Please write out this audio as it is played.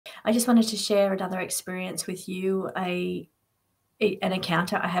I just wanted to share another experience with you, an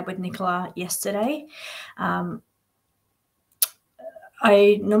encounter I had with Nicola yesterday.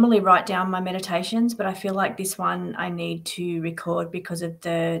 I normally write down my meditations, but I feel like this one I need to record because of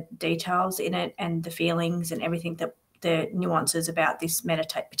the details in it and the feelings and everything, that the nuances about this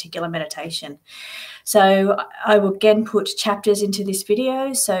particular meditation. So I will again put chapters into this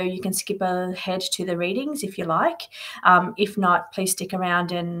video, so you can skip ahead to the readings if you like. If not, please stick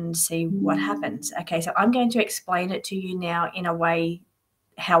around and see what happens. Okay, so I'm going to explain it to you now in a way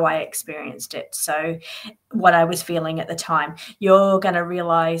how I experienced it. So what I was feeling at the time. You're going to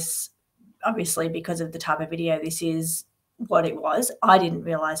realize, obviously, because of the type of video this is, what it was. I didn't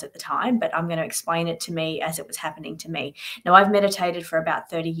realize at the time, but I'm going to explain it to me as it was happening to me. Now, I've meditated for about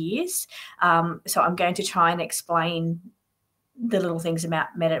 30 years, so I'm going to try and explain the little things about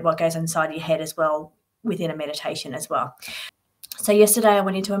what goes inside your head as well within a meditation as well. So yesterday I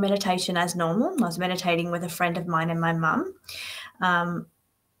went into a meditation as normal. I was meditating with a friend of mine and my mum,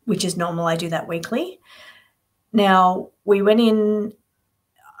 which is normal. I do that weekly. Now, we went in.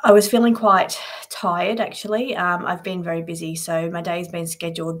 I was feeling quite tired, actually. I've been very busy, so my day's been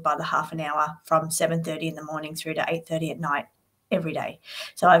scheduled by the half an hour from 7:30 in the morning through to 8:30 at night every day.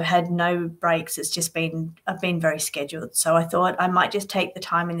 So I've had no breaks. I've been very scheduled. So I thought I might just take the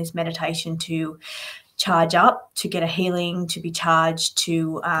time in this meditation to charge up, to get a healing, to be charged,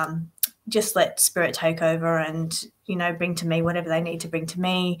 to just let spirit take over and, bring to me whatever they need to bring to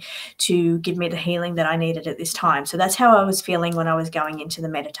me to give me the healing that I needed at this time. So that's how I was feeling when I was going into the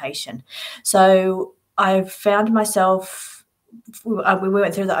meditation. So I found myself, we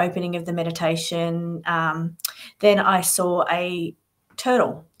went through the opening of the meditation. Then I saw a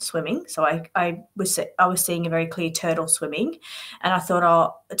turtle swimming. So I was seeing a very clear turtle swimming, and I thought,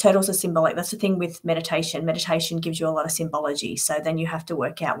 oh, turtles are symbolic. That's the thing with meditation. Meditation gives you a lot of symbology. So then you have to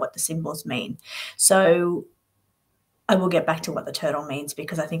work out what the symbols mean. So I will get back to what the turtle means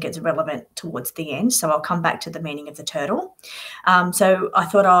because I think it's relevant towards the end. So I'll come back to the meaning of the turtle. So I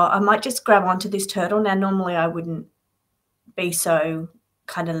thought, I might just grab onto this turtle. Now, normally I wouldn't be so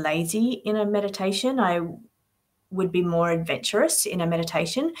kind of lazy in a meditation. I would be more adventurous in a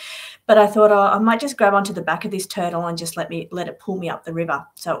meditation, but I thought, I might just grab onto the back of this turtle and just let it pull me up the river.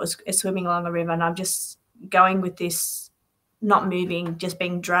 So it's swimming along a river, and I'm just going with this, not moving, just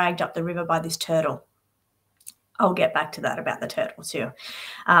being dragged up the river by this turtle. I'll get back to that about the turtle too.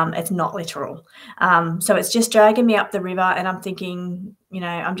 It's not literal. So it's just dragging me up the river, and I'm thinking,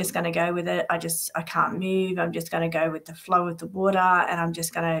 I'm just going to go with it. I can't move. I'm just going to go with the flow of the water, and I'm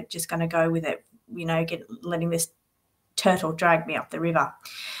just going to go with it, letting this turtle drag me up the river.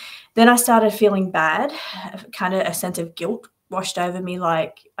 Then I started feeling bad, kind of a sense of guilt washed over me.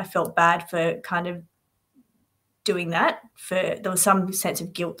 Like I felt bad for kind of doing that. There was some sense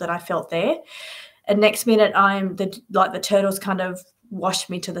of guilt that I felt there. And next minute, the turtles kind of washed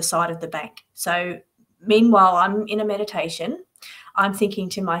me to the side of the bank. So meanwhile, I'm in a meditation. I'm thinking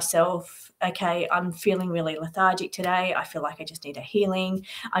to myself, okay, I'm feeling really lethargic today. I feel like I just need a healing.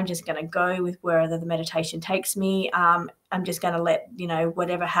 I'm just going to go with wherever the meditation takes me. I'm just going to let,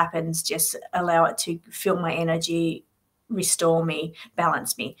 whatever happens, just allow it to fill my energy, restore me,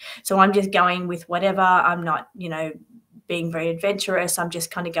 balance me. So I'm just going with whatever. I'm not, being very adventurous. I'm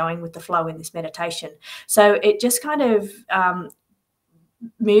just kind of going with the flow in this meditation. So it just kind of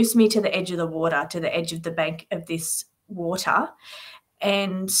moves me to the edge of the water, to the edge of the bank of this water,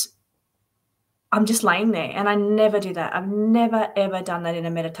 and I'm just laying there. And I never do that. I've never, ever done that in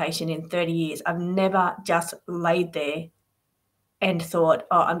a meditation in 30 years. I've never just laid there and thought,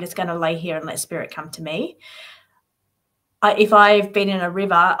 oh, I'm just going to lay here and let spirit come to me. If I've been in a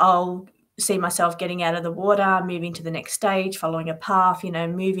river, I'll see myself getting out of the water, moving to the next stage, following a path,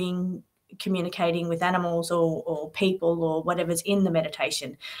 moving, communicating with animals or people or whatever's in the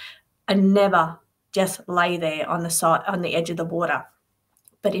meditation. I never just lay there on the edge of the water.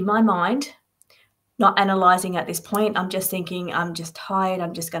 But in my mind, not analyzing at this point, I'm just thinking, I'm just tired.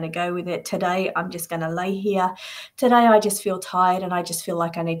 I'm just going to go with it. Today, I'm just going to lay here. Today, I just feel tired and I just feel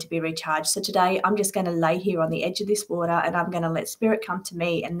like I need to be recharged. So today, I'm just going to lay here on the edge of this water, and I'm going to let spirit come to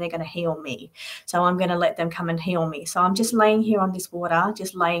me, and they're going to heal me. So I'm going to let them come and heal me. So I'm just laying here on this water,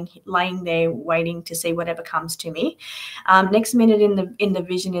 just laying there, waiting to see whatever comes to me. Next minute in the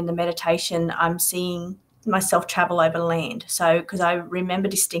vision, in the meditation, I'm seeing myself travel over land. So because I remember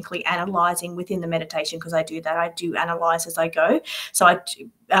distinctly analyzing within the meditation, because I do that, I do analyze as I go. So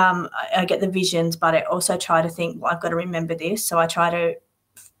I get the visions, but I also try to think, well, I've got to remember this. So I try to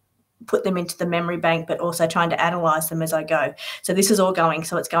put them into the memory bank, but also trying to analyze them as I go. So this is all going,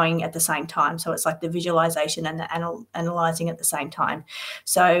 so it's going at the same time. So it's like the visualization and the analyzing at the same time.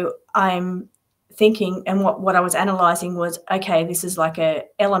 So I'm thinking, and what I was analyzing was, okay, this is like a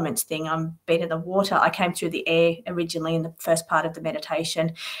elements thing. I'm been in the water. I came through the air originally in the first part of the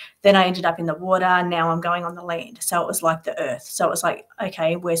meditation. Then I ended up in the water. And now I'm going on the land. So it was like the earth. So it was like,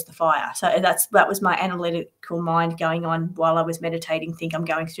 okay, where's the fire? So that was my analytical mind going on while I was meditating. Think I'm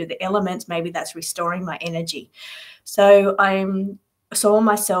going through the elements. Maybe that's restoring my energy. So I saw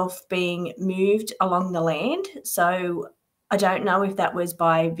myself being moved along the land. So I don't know if that was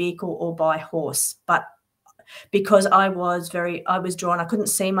by vehicle or by horse, but because I was drawn, I couldn't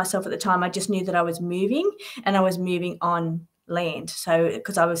see myself at the time. I just knew that I was moving, and I was moving on land. So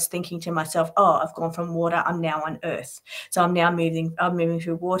because I was thinking to myself, oh, I've gone from water, I'm now on earth. So I'm moving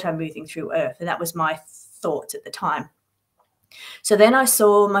through water, I'm moving through earth. And that was my thoughts at the time. So then I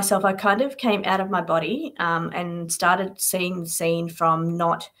saw myself, I kind of came out of my body and started seeing the scene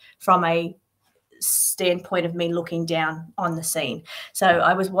not from a standpoint of me looking down on the scene. So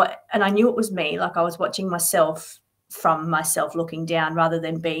and I knew it was me, like I was watching myself from myself looking down rather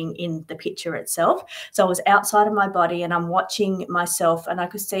than being in the picture itself. So I was outside of my body and I'm watching myself, and I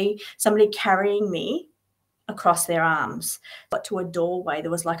could see somebody carrying me across their arms. Got to a doorway.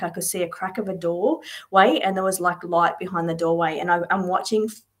 There was like, I could see a crack of a doorway, and there was like light behind the doorway. And I'm watching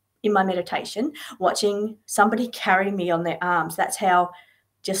in my meditation, watching somebody carry me on their arms. That's how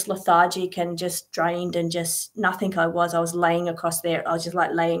just lethargic and just drained and just nothing I was laying across there. I was just like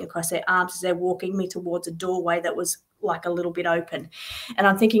laying across their arms as they're walking me towards a doorway that was like a little bit open. And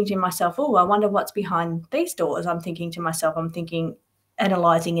I'm thinking to myself, oh, I wonder what's behind these doors. I'm thinking to myself,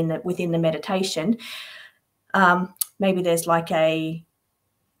 analyzing within the meditation. Maybe there's like a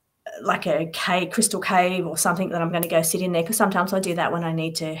crystal cave or something that I'm going to go sit in there, because sometimes I do that when I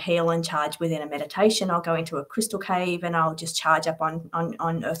need to heal and charge within a meditation. I'll go into a crystal cave and I'll just charge up on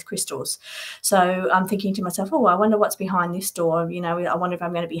earth crystals. So I'm thinking to myself, oh, I wonder what's behind this door. I wonder if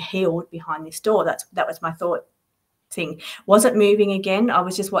I'm going to be healed behind this door. That was my thought thing. Wasn't moving again. I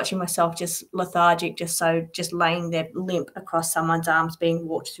was just watching myself just lethargic, just laying there limp across someone's arms being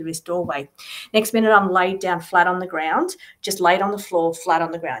walked through this doorway. Next minute I'm laid down flat on the ground, just laid on the floor, flat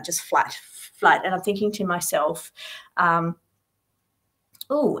on the ground, just flat. And I'm thinking to myself, oh,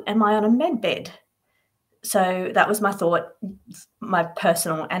 am I on a med bed? So that was my thought, my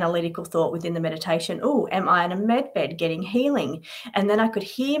personal analytical thought within the meditation. Oh, am I in a med bed getting healing? And then I could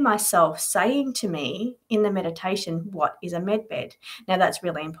hear myself saying to me in the meditation, what is a med bed? Now that's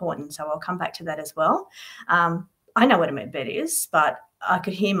really important. So I'll come back to that as well. I know what a med bed is, but I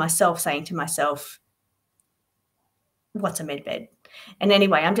could hear myself saying to myself, what's a med bed? And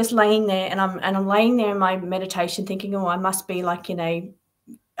anyway, I'm just laying there and I'm laying there in my meditation thinking, oh, I must be like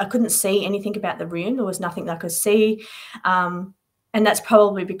I couldn't see anything about the room. There was nothing that I could see. And that's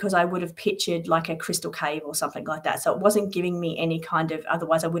probably because I would have pictured like a crystal cave or something like that. So it wasn't giving me any kind of,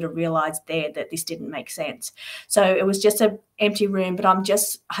 otherwise I would have realized there that this didn't make sense. So it was just an empty room, but I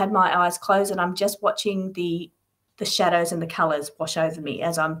had my eyes closed and I'm just watching the shadows and the colors wash over me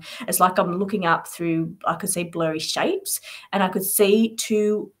it's like I'm looking up through, I could see blurry shapes and I could see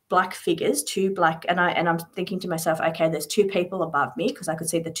two black figures, and I'm thinking to myself, okay, there's two people above me, because I could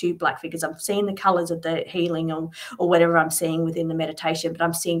see the two black figures. I'm seeing the colors of the healing or whatever I'm seeing within the meditation, but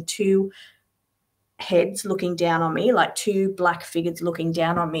I'm seeing two heads looking down on me, like two black figures looking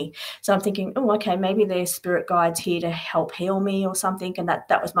down on me. So I'm thinking, oh, okay, maybe they're spirit guides here to help heal me or something. And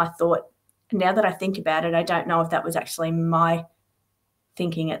that was my thought. Now that I think about it, I don't know if that was actually my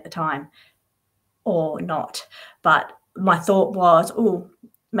thinking at the time or not. But my thought was, oh,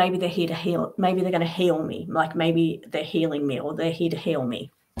 maybe they're here to heal. Maybe they're going to heal me. Like maybe they're healing me or they're here to heal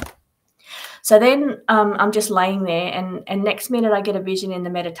me. So then I'm just laying there and next minute I get a vision in the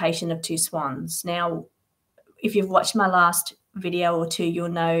meditation of two swans. Now, if you've watched my last video or two, you'll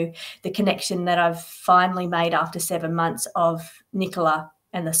know the connection that I've finally made after 7 months of Nicola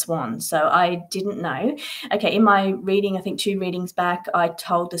and the swan. So I didn't know. Okay, in my reading, I think 2 readings back, I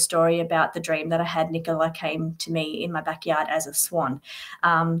told the story about the dream that I had. Nicola came to me in my backyard as a swan.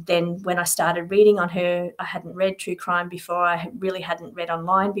 Then when I started reading on her, I hadn't read true crime before. I really hadn't read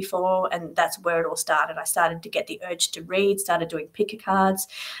online before, and that's where it all started. I started to get the urge to read, started doing picker cards,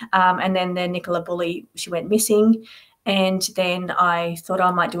 and then Nicola Bulley, she went missing. And then I thought I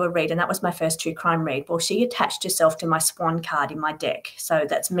might do a read, and that was my first true crime read. Well, she attached herself to my swan card in my deck. So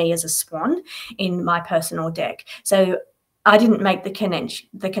that's me as a swan in my personal deck. So I didn't make the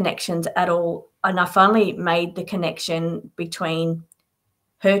connections at all. And I finally made the connection between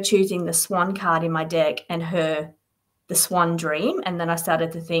her choosing the swan card in my deck and the swan dream. And then I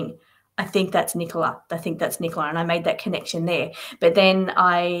started to think, I think that's Nicola. I think that's Nicola. And I made that connection there. But then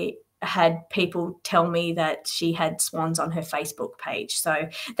I had people tell me that she had swans on her Facebook page. So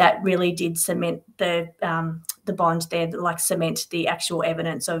that really did cement the bond there, like cement the actual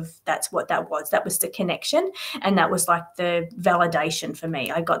evidence of that's what that was. That was the connection. And that was like the validation for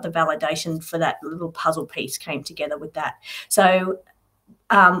me. I got the validation for that little puzzle piece came together with that. So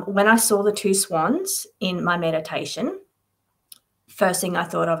when I saw the two swans in my meditation, first thing I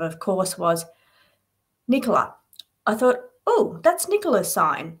thought of course, was Nicola. I thought, oh, that's Nicola's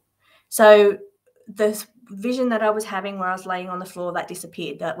sign. So the vision that I was having where I was laying on the floor, that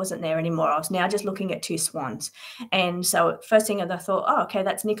disappeared. That wasn't there anymore. I was now just looking at two swans. And so first thing I thought, oh, okay,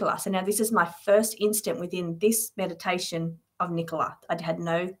 that's Nicola. So now this is my first instant within this meditation of Nicola. I had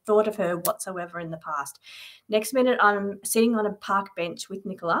no thought of her whatsoever in the past. Next minute, I'm sitting on a park bench with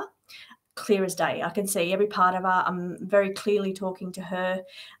Nicola, clear as day. I can see every part of her. I'm very clearly talking to her.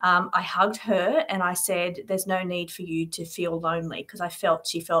 I hugged her and I said, there's no need for you to feel lonely, because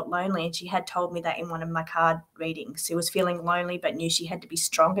she felt lonely, and she had told me that in one of my card readings. She was feeling lonely but knew she had to be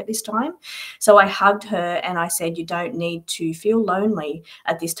strong at this time. So I hugged her and I said, you don't need to feel lonely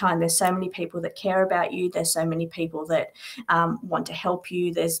at this time. There's so many people that care about you. There's so many people that want to help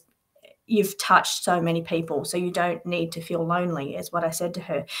you. You've touched so many people, so you don't need to feel lonely, is what I said to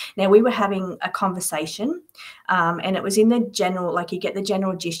her. Now, we were having a conversation, and it was in the general, like you get the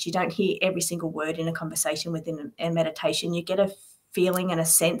general gist. You don't hear every single word in a conversation within a meditation. You get a feeling and a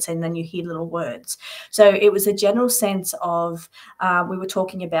sense, and then you hear little words. So it was a general sense of, we were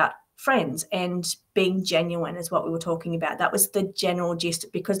talking about friends and being genuine is what we were talking about. That was the general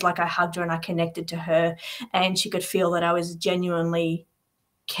gist, because like I hugged her and I connected to her, and she could feel that I was genuinely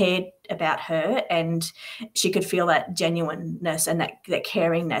cared about her, and she could feel that genuineness and that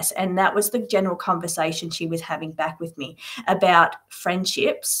caringness. And that was the general conversation she was having back with me about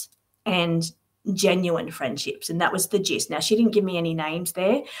friendships and genuine friendships. And that was the gist. Now, she didn't give me any names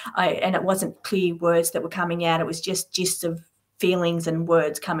there, and it wasn't clear words that were coming out. It was just gist of feelings and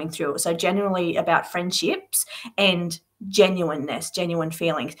words coming through. So generally about friendships and genuineness, genuine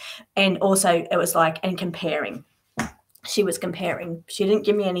feelings. And also it was like, and comparing. She was comparing. She didn't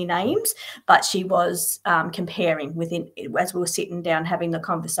give me any names, but she was comparing within, as we were sitting down having the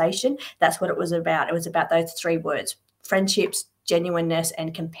conversation. That's what it was about. It was about those three words: friendships, genuineness,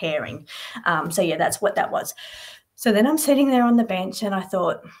 and comparing. So yeah, that's what that was. So then I'm sitting there on the bench and I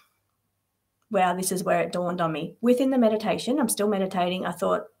thought, wow, this is where it dawned on me. Within the meditation, I'm still meditating. I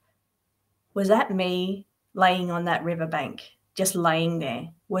thought, was that me laying on that riverbank, just laying there?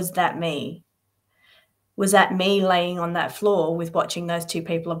 Was that me? Was that me laying on that floor with watching those two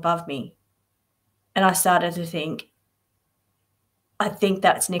people above me? And I started to think, I think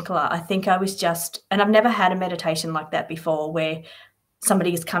that's Nicola. I think I was just, and I've never had a meditation like that before where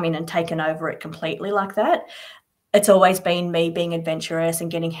somebody has come in and taken over it completely like that. It's always been me being adventurous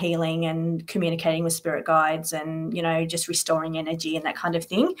and getting healing and communicating with spirit guides and, you know, just restoring energy and that kind of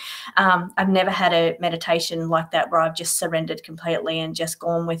thing. I've never had a meditation like that where I've just surrendered completely and just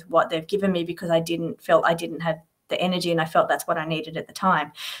gone with what they've given me, because I felt I didn't have the energy, and I felt that's what I needed at the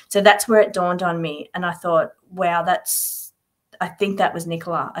time. So that's where it dawned on me. And I thought, wow, I think that was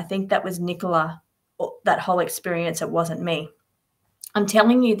Nicola. I think that was Nicola, that whole experience. It wasn't me. I'm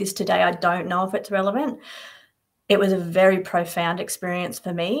telling you this today. I don't know if it's relevant. It was a very profound experience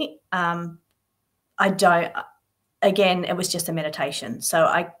for me. Again, it was just a meditation, so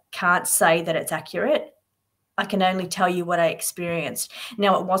I can't say that it's accurate. I can only tell you what I experienced.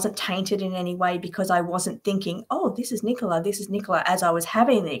 Now, it wasn't tainted in any way, because I wasn't thinking, oh, this is Nicola, as I was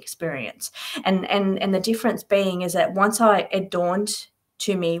having the experience. And the difference being is that once it dawned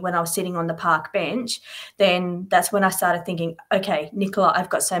to me when I was sitting on the park bench, then that's when I started thinking, okay, Nicola,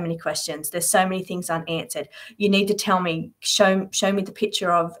 I've got so many questions. There's so many things unanswered. You need to tell me, show me the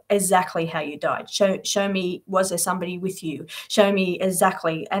picture of exactly how you died. Show me, was there somebody with you? Show me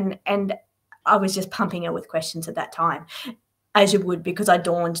exactly. And I was just pumping her with questions at that time, as you would, because I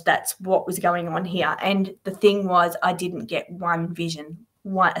dawned that's what was going on here. And the thing was, I didn't get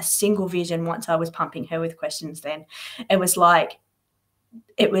a single vision once I was pumping her with questions. Then it was like,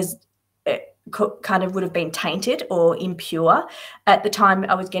 it kind of would have been tainted or impure. At the time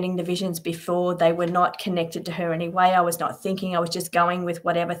I was getting the visions before, they were not connected to her anyway. I was not thinking, I was just going with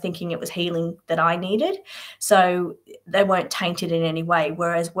whatever, thinking it was healing that I needed. So they weren't tainted in any way.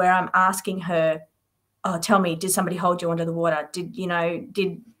 Whereas where I'm asking her, oh, tell me, did somebody hold you under the water?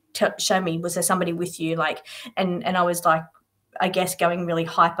 Show me, was there somebody with you? Like, and I was like, I guess going really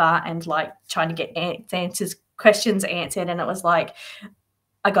hyper and like trying to get questions answered. And it was like,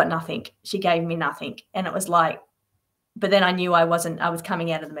 I got nothing. She gave me nothing. And it was like, but then I knew I was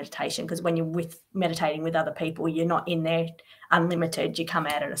coming out of the meditation, because when you're meditating with other people, you're not in there unlimited, you come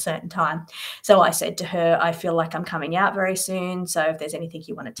out at a certain time. So I said to her, I feel like I'm coming out very soon, so if there's anything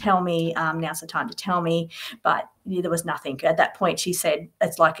you want to tell me, now's the time to tell me. But there was nothing at that point. She said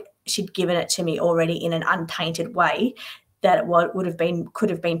it's like she'd given it to me already in an untainted way, that it could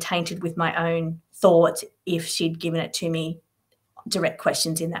have been tainted with my own thoughts if she'd given it to me direct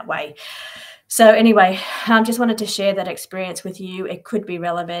questions in that way. So anyway, just wanted to share that experience with you. It could be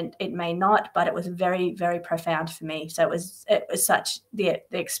relevant, it may not, but it was very, very profound for me. So it was such, the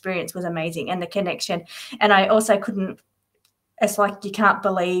experience was amazing, and the connection. And I also couldn't, it's like you can't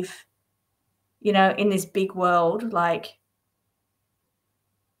believe, you know, in this big world, like,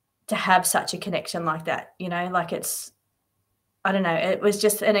 to have such a connection like that, you know, like it's, I don't know, it was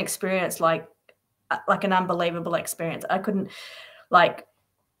just an experience like an unbelievable experience. I couldn't, like,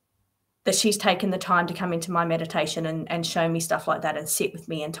 that she's taken the time to come into my meditation and show me stuff like that and sit with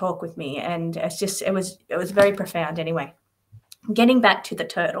me and talk with me. And it's just, it was very profound. Anyway, getting back to the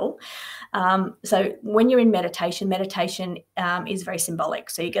turtle. So when you're in meditation is very symbolic.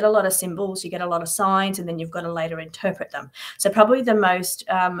 So you get a lot of symbols, you get a lot of signs, and then you've got to later interpret them. So probably the most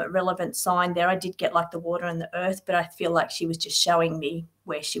relevant sign there, I did get like the water and the earth, but I feel like she was just showing me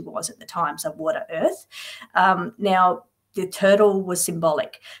where she was at the time. So water, earth. Now, the turtle was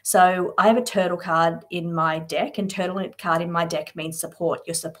symbolic. So I have a turtle card in my deck, and turtle card in my deck means support,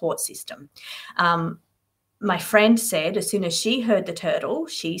 your support system. My friend said as soon as she heard the turtle,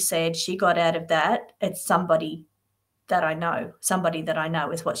 she said she got out of that, it's somebody that I know. Somebody that I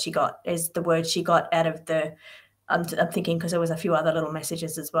know is what she got, is the word she got out of the, I'm thinking, because there was a few other little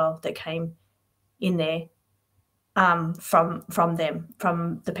messages as well that came in there. From them,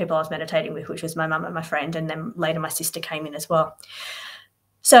 from the people I was meditating with, which was my mum and my friend, and then later my sister came in as well.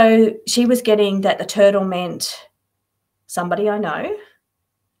 So she was getting that the turtle meant somebody I know.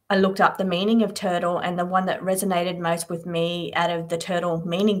 I looked up the meaning of turtle, and the one that resonated most with me out of the turtle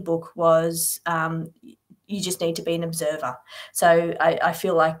meaning book was you just need to be an observer. So I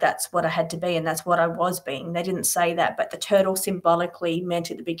feel like that's what I had to be, and that's what I was being. They didn't say that, but the turtle symbolically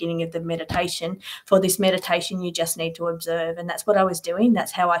meant at the beginning of the meditation, for this meditation, you just need to observe. And that's what I was doing.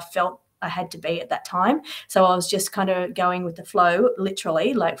 That's how I felt I had to be at that time. So I was just kind of going with the flow,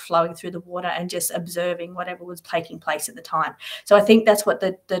 literally like flowing through the water and just observing whatever was taking place at the time. So I think that's what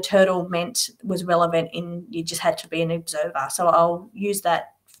the turtle meant, was relevant in, you just had to be an observer. So I'll use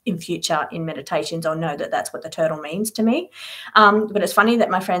that in future in meditations. I'll know that that's what the turtle means to me. But it's funny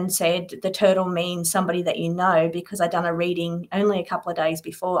that my friend said the turtle means somebody that you know, because I'd done a reading only a couple of days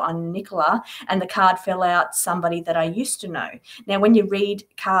before on Nicola, and the card fell out somebody that I used to know. Now, when you read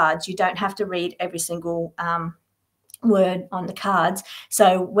cards, you don't have to read every single word on the cards.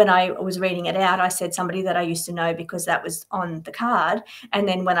 So when I was reading it out, I said somebody that I used to know, because that was on the card. And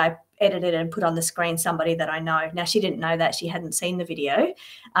then when I edited and put on the screen, somebody that I know. Now, she didn't know that, she hadn't seen the video,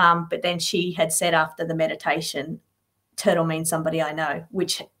 but then she had said after the meditation, turtle means somebody I know,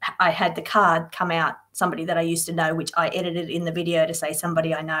 which I had the card come out, somebody that I used to know, which I edited in the video to say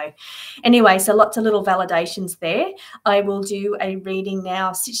somebody I know. Anyway, so lots of little validations there. I will do a reading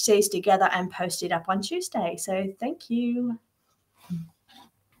now, stitch these together and post it up on Tuesday. So thank you.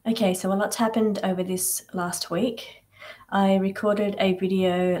 Okay, so a lot's happened over this last week. I recorded a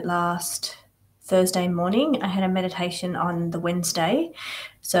video last Thursday morning. I had a meditation on the Wednesday,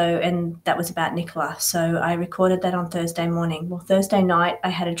 and that was about Nicola. So I recorded that on Thursday morning. Well, Thursday night I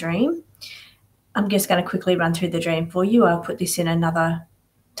had a dream. I'm just going to quickly run through the dream for you. I'll put this in another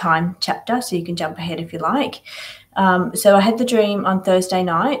time chapter so you can jump ahead if you like. So I had the dream on Thursday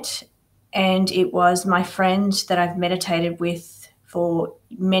night, and it was my friend that I've meditated with for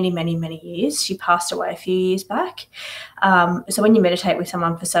many, many, many years. She passed away a few years back. So when you meditate with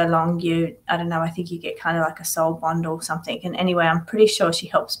someone for so long, I don't know, I think you get kind of like a soul bond or something. And anyway, I'm pretty sure she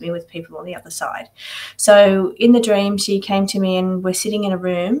helps me with people on the other side. So in the dream, she came to me, and we're sitting in a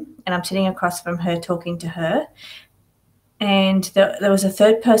room, and I'm sitting across from her talking to her. And there was a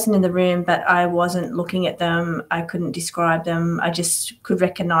third person in the room, but I wasn't looking at them. I couldn't describe them. I just could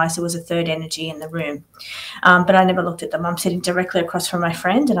recognize there was a third energy in the room. But I never looked at them. I'm sitting directly across from my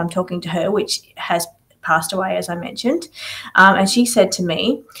friend, and I'm talking to her, which has passed away, as I mentioned. And she said to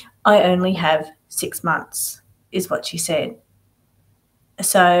me, I only have 6 months, is what she said.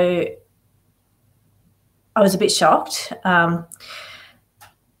 So I was a bit shocked.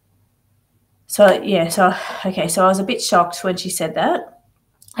 So I was a bit shocked when she said that.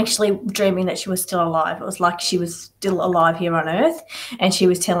 actually dreaming that she was still alive. It was like she was still alive here on Earth, and she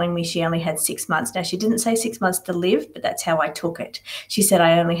was telling me she only had 6 months. Now, she didn't say 6 months to live, but that's how I took it. She said,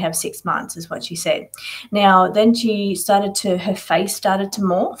 I only have 6 months, is what she said. Now, then her face started to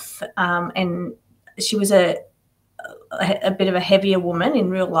morph, and she was a bit of a heavier woman in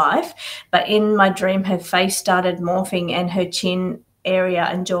real life, but in my dream, her face started morphing and her chin area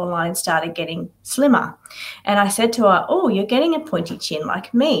and jawline started getting slimmer. And I said to her, oh, you're getting a pointy chin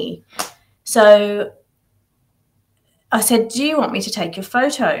like me. So I said, do you want me to take your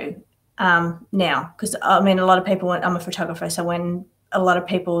photo now? Because, I mean, a lot of people I'm a photographer, so when a lot of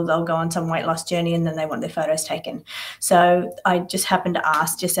people, they'll go on some weight loss journey and then they want their photos taken. So I just happened to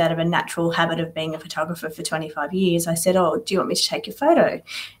ask, just out of a natural habit of being a photographer for 25 years, I said, oh, do you want me to take your photo?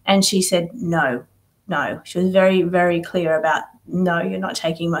 And she said, no. She was very, very clear about, no, you're not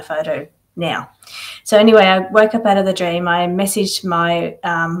taking my photo now. So anyway, I woke up out of the dream. I messaged my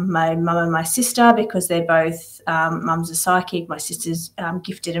my mum and my sister, because they're both, mum's a psychic, my sister's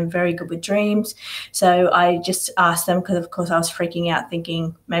gifted and very good with dreams. So I just asked them, because of course I was freaking out,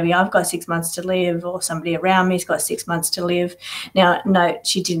 thinking maybe I've got 6 months to live, or somebody around me's got 6 months to live. Now, no,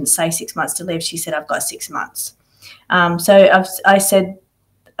 she didn't say 6 months to live. She said, I've got 6 months. So I said,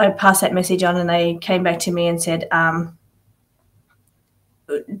 I passed that message on, and they came back to me and said,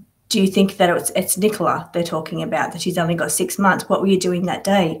 do you think that it's Nicola they're talking about, that she's only got 6 months? What were you doing that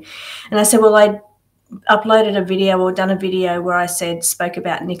day? And I said, well, I uploaded a video, or done a video where I spoke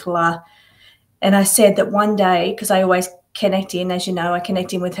about Nicola. And I said that one day, because I always connect in, as you know, I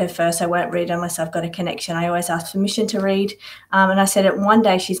connect in with her first. I won't read unless I've got a connection. I always ask permission to read. And I said that one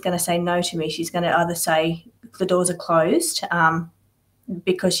day she's going to say no to me. She's going to either say the doors are closed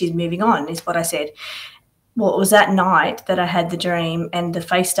because she's moving on, is what I said. Well, it was that night that I had the dream, and the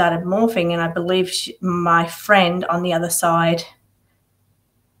face started morphing, and I believe my friend on the other side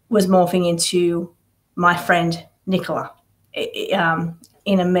was morphing into my friend Nicola,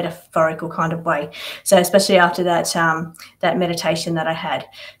 in a metaphorical kind of way. So especially after that that meditation that I had.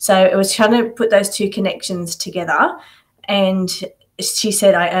 So it was trying to put those two connections together, and she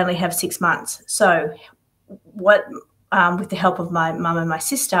said, I only have 6 months. So what... with the help of my mum and my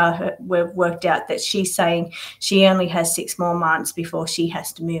sister, we've worked out that she's saying she only has 6 more months before she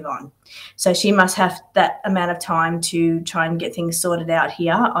has to move on. So she must have that amount of time to try and get things sorted out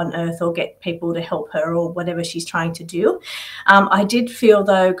here on Earth, or get people to help her, or whatever she's trying to do. I did feel,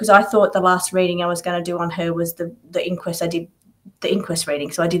 though, because I thought the last reading I was going to do on her was the inquest. I did the inquest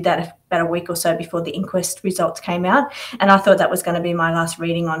reading. So I did that about a week or so before the inquest results came out, and I thought that was going to be my last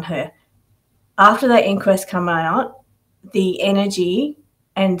reading on her. After that inquest came out, the energy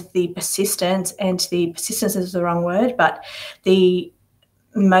and the persistence is the wrong word, but the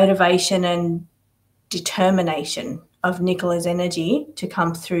motivation and determination of Nicola's energy to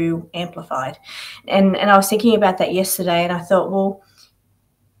come through amplified. And I was thinking about that yesterday, and I thought, well,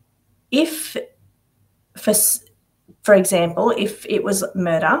 if, for example, if it was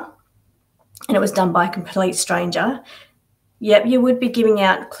murder and it was done by a complete stranger, yep, you would be giving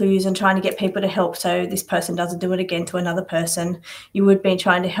out clues and trying to get people to help so this person doesn't do it again to another person. You would be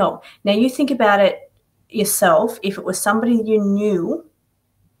trying to help. Now, you think about it yourself. If it was somebody you knew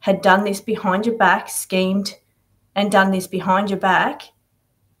had done this behind your back, schemed and done this behind your back,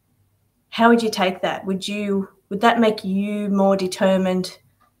 how would you take that? Would that make you more determined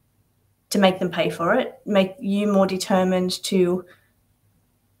to make them pay for it? Make you more determined to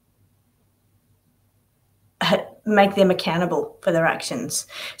make them accountable for their actions?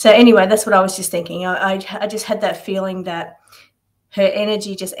 So anyway, that's what I was just thinking. I just had that feeling that her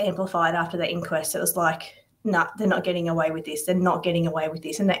energy just amplified after the inquest. It was like, no, they're not getting away with this. They're not getting away with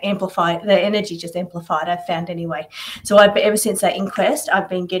this. And the energy just amplified, I found anyway. So ever since that inquest, I've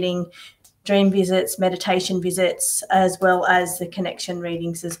been getting dream visits, meditation visits, as well as the connection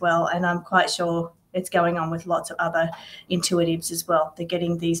readings as well. And I'm quite sure it's going on with lots of other intuitives as well. They're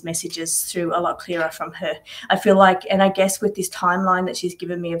getting these messages through a lot clearer from her. I feel like, and I guess with this timeline that she's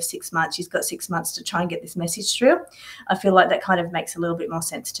given me of 6 months, she's got 6 months to try and get this message through. I feel like that kind of makes a little bit more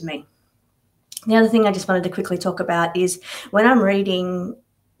sense to me. The other thing I just wanted to quickly talk about is when I'm reading,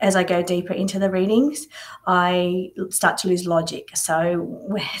 as I go deeper into the readings, I start to lose logic.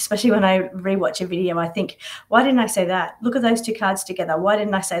 So especially when I rewatch a video, I think, why didn't I say that? Look at those two cards together. Why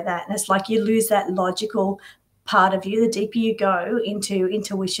didn't I say that? And it's like you lose that logical part of you. The deeper you go into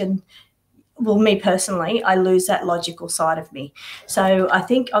intuition, well, me personally, I lose that logical side of me. So I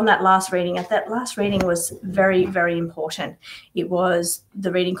think on that last reading, was very, very important. It was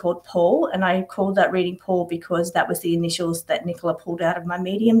the reading called Paul, and I called that reading Paul because that was the initials that Nicola pulled out of my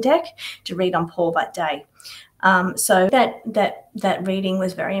medium deck to read on Paul that day. So that reading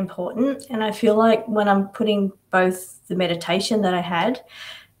was very important, and I feel like when I'm putting both the meditation that I had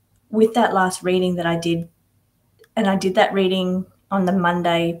with that last reading that I did, and I did that reading on the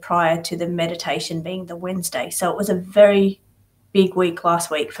Monday prior to the meditation being the Wednesday. So it was a very big week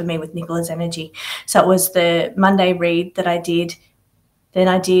last week for me with Nicola's energy. So it was the Monday read that I did. Then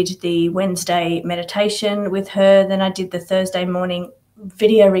I did the Wednesday meditation with her. Then I did the Thursday morning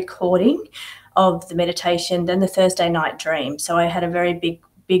video recording of the meditation, then the Thursday night dream. So I had a very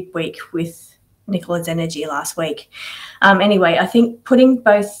big week with Nicola's energy last week. Anyway, I think putting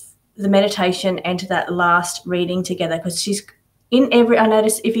both the meditation and that last reading together, because she's in every, I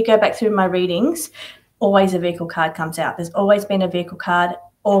notice if you go back through my readings, always a vehicle card comes out. There's always been a vehicle card,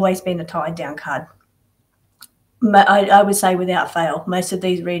 always been a tied down card. I would say without fail, most of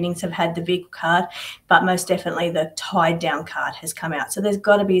these readings have had the vehicle card, but most definitely the tied down card has come out. So there's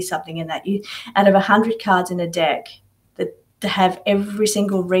got to be something in that. Out of 100 cards in a deck, to have every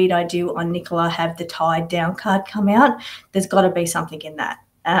single read I do on Nicola have the tied down card come out, there's got to be something in that.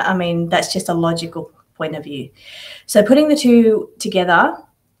 I mean, that's just a logical point of view. So putting the two together,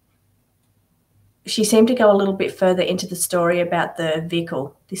 she seemed to go a little bit further into the story about the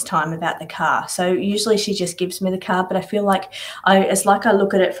vehicle, this time about the car. So usually she just gives me the car, but I feel like it's like I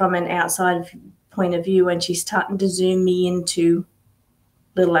look at it from an outside point of view, and she's starting to zoom me into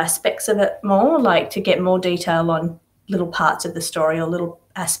little aspects of it more, like to get more detail on little parts of the story or little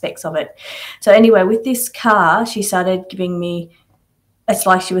aspects of it. So anyway, with this car, she started giving me, it's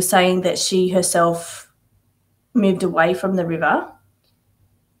like she was saying that she herself moved away from the river,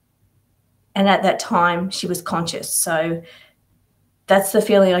 and at that time she was conscious. So that's the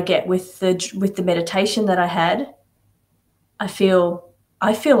feeling I get with the meditation that I had. I feel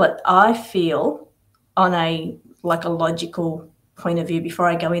on a logical point of view before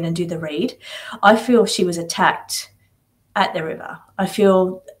I go in and do the read, I feel she was attacked at the river. I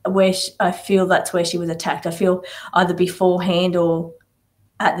feel that's where she was attacked. I feel either beforehand or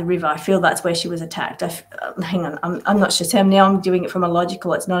at the river. I feel that's where she was attacked. Hang on, I'm not sure, Sam. Now I'm doing it from a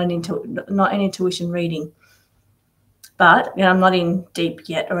logical. It's not an intuition reading, but I'm not in deep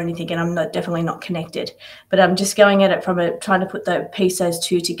yet or anything, and I'm definitely not connected. But I'm just going at it from trying to put those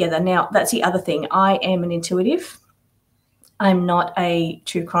two together. Now that's the other thing. I am an intuitive. I'm not a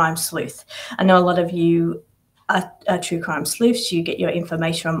true crime sleuth. I know a lot of you are true crime sleuths. You get your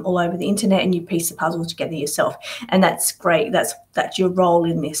information from all over the internet and you piece the puzzle together yourself, and that's great. That's your role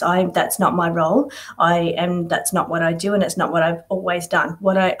in this. That's not my role. That's not what I do, and it's not what I've always done.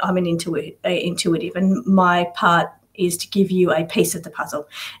 I'm an intuitive, and my part is to give you a piece of the puzzle,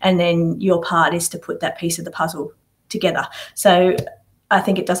 and then your part is to put that piece of the puzzle together. So I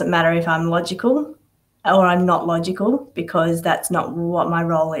think it doesn't matter if I'm logical or I'm not logical, because that's not what my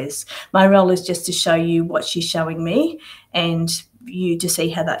role is. My role is just to show you what she's showing me and you to see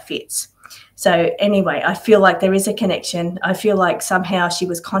how that fits. So anyway, I feel like there is a connection. I feel like somehow she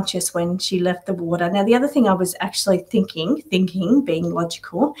was conscious when she left the water. Now, the other thing I was actually thinking, being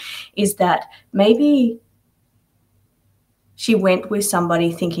logical, is that maybe she went with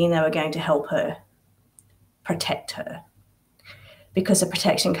somebody thinking they were going to help her, protect her, because the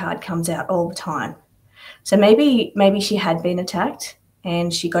protection card comes out all the time. So maybe she had been attacked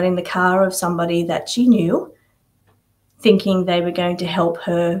and she got in the car of somebody that she knew, thinking they were going to help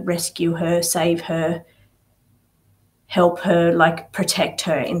her, rescue her, save her, help her, protect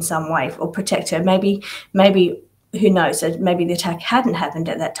her in some way, or protect her. Maybe who knows, that maybe the attack hadn't happened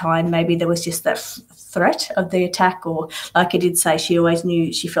at that time. Maybe there was just that threat of the attack, or like I did say, she always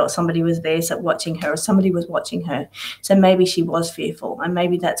knew, she felt somebody was there watching her, or somebody was watching her. So maybe she was fearful, and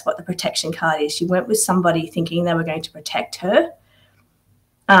maybe that's what the protection card is. She went with somebody thinking they were going to protect her,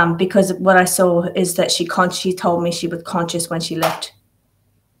 because what I saw is that she told me she was conscious when she left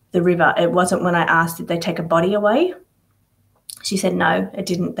the river. It wasn't when I asked, did they take a body away? She said, no, it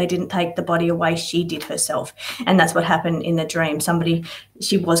didn't. They didn't take the body away. She did herself. And that's what happened in the dream.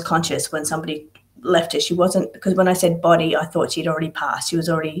 She was conscious when somebody left her. She wasn't, because when I said body, I thought she'd already passed. She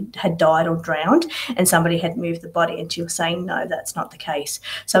had died or drowned, and somebody had moved the body, and she was saying, no, that's not the case.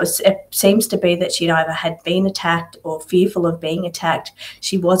 So it seems to be that she'd either had been attacked or fearful of being attacked.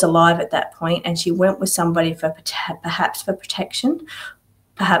 She was alive at that point, and she went with somebody perhaps for protection,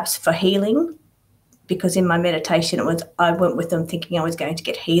 perhaps for healing, because in my meditation I went with them thinking I was going to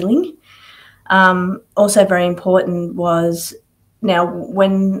get healing. Also very important was Now,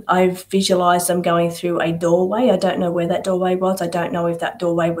 when I've visualised them going through a doorway, I don't know where that doorway was. I don't know if that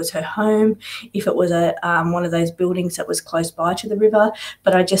doorway was her home, if it was a one of those buildings that was close by to the river.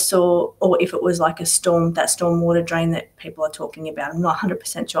 But I just saw, or if it was like a storm, that storm water drain that people are talking about. I'm not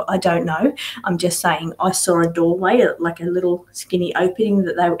 100% sure. I don't know. I'm just saying I saw a doorway, like a little skinny opening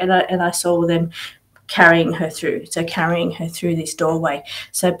that and I saw them carrying her through. So carrying her through this doorway.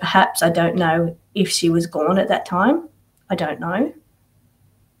 So perhaps, I don't know if she was gone at that time. I don't know.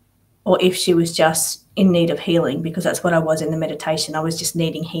 Or if she was just in need of healing, because that's what I was in the meditation. I was just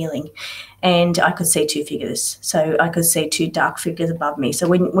needing healing. And I could see two figures. So I could see two dark figures above me. So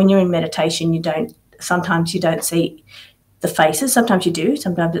when you're in meditation, sometimes you don't see the faces. Sometimes you do.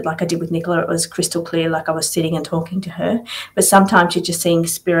 Sometimes, like I did with Nicola, it was crystal clear, like I was sitting and talking to her. But sometimes you're just seeing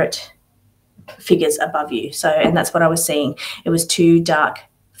spirit figures above you. So, and that's what I was seeing. It was two dark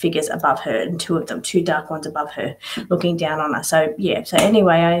figures above her, and two dark ones above her, looking down on her. So yeah. So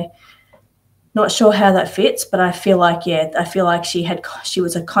anyway, I'm not sure how that fits, but I feel like she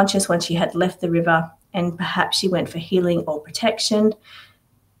was conscious when she had left the river, and perhaps she went for healing or protection.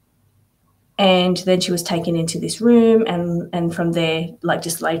 And then she was taken into this room, and from there, like,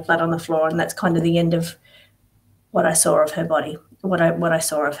 just laid flat on the floor, and that's kind of the end of what I saw of her body, what I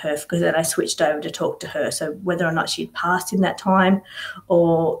saw of her, because then I switched over to talk to her. So whether or not she'd passed in that time,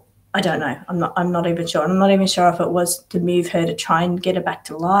 or I don't know. I'm not even sure. I'm not even sure if it was to move her to try and get her back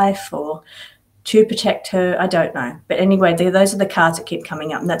to life, or to protect her. I don't know. But anyway, those are the cards that keep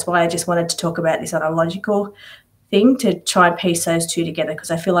coming up, and that's why I just wanted to talk about this on a logical thing, to try and piece those two together,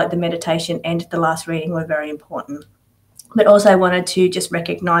 because I feel like the meditation and the last reading were very important. But also I wanted to just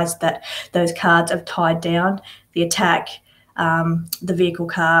recognise that those cards have tied down the attack, the vehicle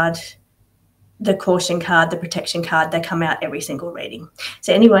card, the caution card, the protection card. They come out every single reading.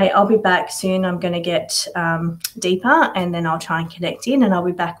 So anyway, I'll be back soon. I'm going to get deeper, and then I'll try and connect in, and I'll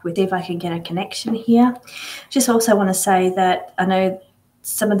be back with if I can get a connection here. Just also want to say that I know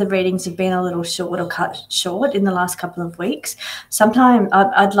some of the readings have been a little short or cut short in the last couple of weeks. Sometimes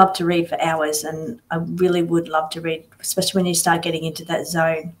I'd love to read for hours, and I really would love to read, especially when you start getting into that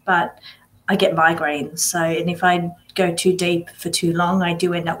zone. But I get migraines. So, and if I go too deep for too long, I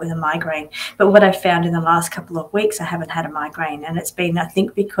do end up with a migraine. But what I found in the last couple of weeks, I haven't had a migraine. And it's been, I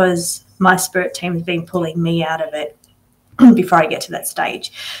think, because my spirit team has been pulling me out of it before I get to that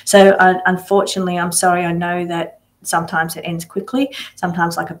stage. So unfortunately, I'm sorry. I know that sometimes it ends quickly.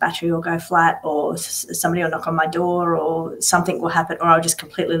 Sometimes, like, a battery will go flat, or somebody will knock on my door, or something will happen, or I'll just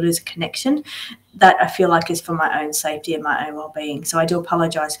completely lose a connection. That I feel like is for my own safety and my own well-being. So I do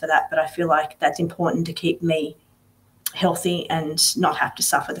apologize for that, but I feel like that's important to keep me healthy and not have to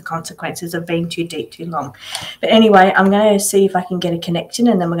suffer the consequences of being too deep too long. But anyway, I'm going to see if I can get a connection,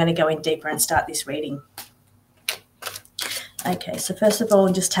 and then we're going to go in deeper and start this reading. Okay, so first of all,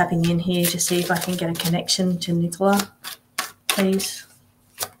 I'm just tapping in here to see if I can get a connection to Nicola, please.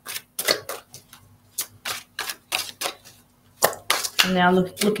 I'm now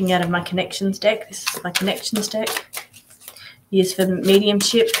looking out of my connections deck. This is my connections deck. Used for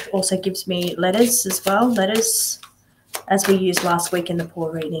mediumship. Also gives me letters as well. Letters, as we used last week in the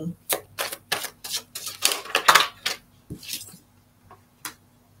pour reading.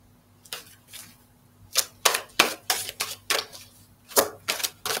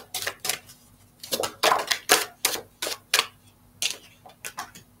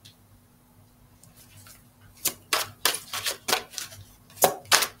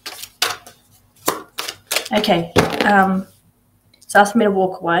 Okay, so asked me to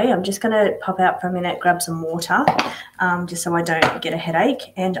walk away. I'm just going to pop out for a minute, grab some water, just so I don't get a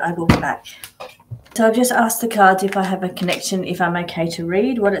headache, and I will be back. So I've just asked the cards if I have a connection, if I'm okay to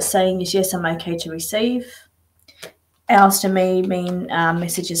read. What it's saying is, yes, I'm okay to receive. Owls to me mean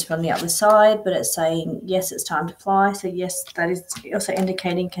messages from the other side, but it's saying, yes, it's time to fly. So yes, that is also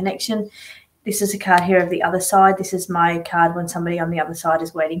indicating connection. This is a card here of the other side. This is my card when somebody on the other side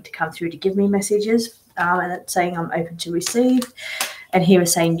is waiting to come through to give me messages. And it's saying I'm open to receive. And here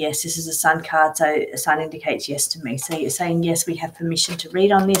is saying yes. This is a sun card, so a sun indicates yes to me. So you're saying yes, we have permission to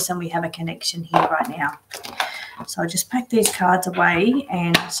read on this, and we have a connection here right now. So I'll just pack these cards away,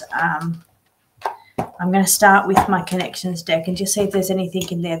 and I'm going to start with my connections deck and just see if there's anything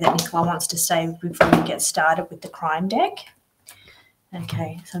in there that Nicola wants to say before we get started with the crime deck.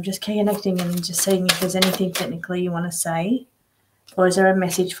 Okay, so I'm just connecting and just seeing if there's anything that, Nicola, you want to say. Or is there a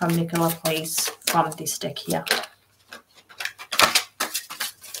message from Nicola, please, from this deck here?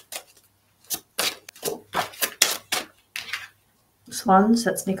 Swans,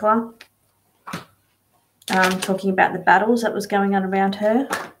 that's Nicola. Talking about the battles that was going on around her.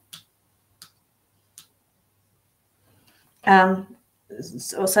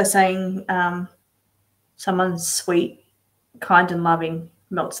 It's also saying someone sweet, kind and loving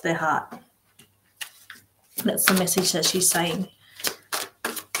melts their heart. That's the message that she's saying.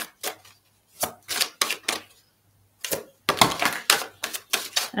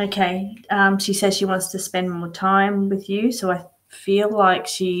 Okay, she says she wants to spend more time with you, so I feel like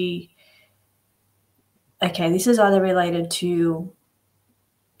okay, this is either related to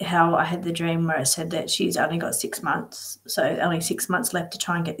how I had the dream where it said that she's only got 6 months, so only 6 months left to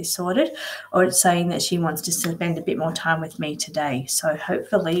try and get this sorted, or it's saying that she wants to spend a bit more time with me today. So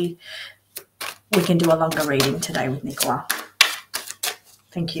hopefully we can do a longer reading today with Nicola.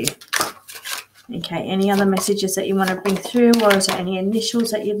 Thank you. Okay, any other messages that you want to bring through, or is there any initials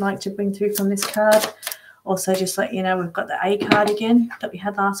that you'd like to bring through from this card? Also, just let you know, we've got the A card again that we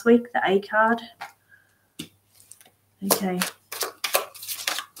had last week, the A card. Okay.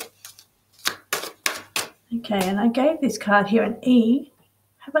 Okay, and I gave this card here an E.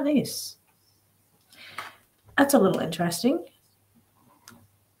 How about this? That's a little interesting.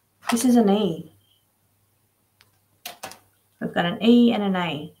 This is an E. We've got an E and an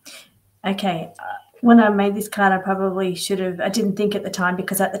A. Okay, when I made this card, I probably should have, I didn't think at the time,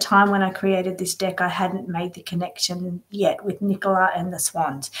 because at the time when I created this deck, I hadn't made the connection yet with Nicola and the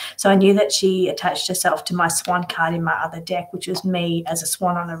swans. So I knew that she attached herself to my swan card in my other deck, which was me as a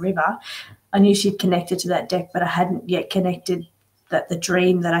swan on a river. I knew she'd connected to that deck, but I hadn't yet connected that the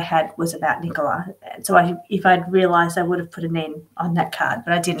dream that I had was about Nicola. So if I'd realised, I would have put an N on that card,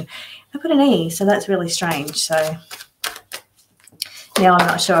 but I didn't. I put an E, so that's really strange. So now I'm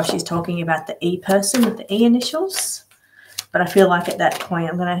not sure if she's talking about the E person with the E initials, but I feel like at that point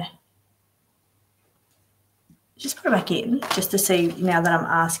I'm going to just put it back in just to see now that I'm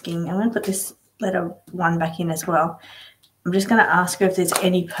asking. I'm going to put this letter 1 back in as well. I'm just going to ask her if there's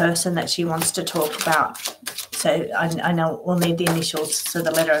any person that she wants to talk about. So I know we'll need the initials, so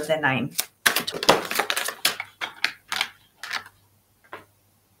the letter of their name.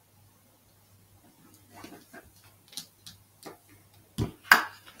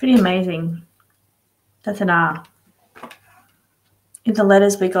 Pretty amazing. That's an R. In the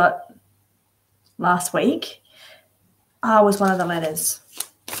letters we got last week, R was one of the letters.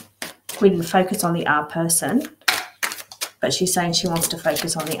 We didn't focus on the R person, but she's saying she wants to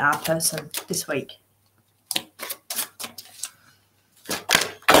focus on the R person this week.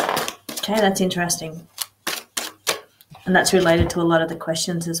 Okay, that's interesting. And that's related to a lot of the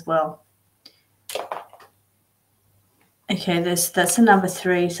questions as well. Okay, that's a number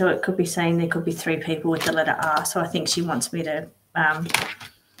 3, so it could be saying there could be 3 people with the letter R. So I think she wants me to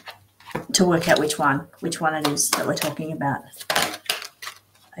work out which one it is that we're talking about.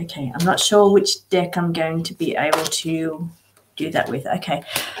 Okay, I'm not sure which deck I'm going to be able to do that with. Okay,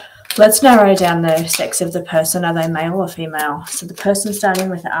 let's narrow down the sex of the person. Are they male or female? So the person starting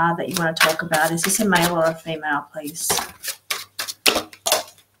with R that you want to talk about, is this a male or a female, please?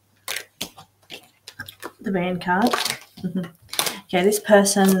 The band card. Okay, this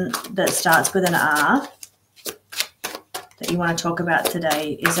person that starts with an R that you want to talk about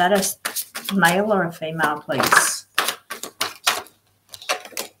today, is that a male or a female, please?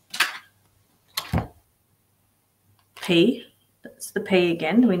 P. That's the P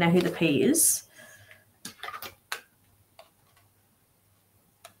again. We know who the P is.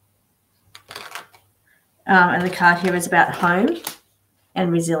 And the card here is about home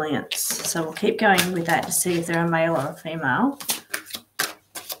and resilience. So we'll keep going with that to see if they're a male or a female.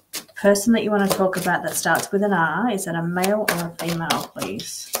 The person that you want to talk about that starts with an R, is that a male or a female,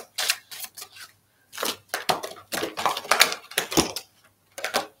 please?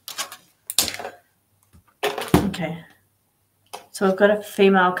 Okay. So we've got a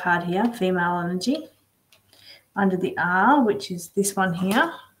female card here, female energy, under the R, which is this one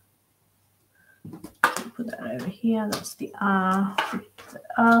here. Put that over here. That's the R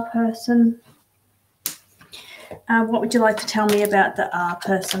person. What would you like to tell me about the R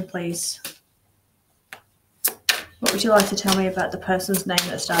person, please? What would you like to tell me about the person's name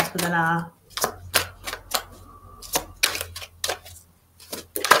that starts with an R?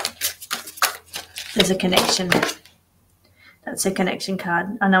 There's a connection. That's a connection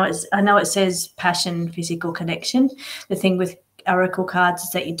card. I know it says passion, physical connection. The thing with oracle cards is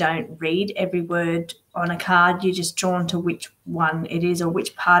that you don't read every word on a card. You're just drawn to which one it is or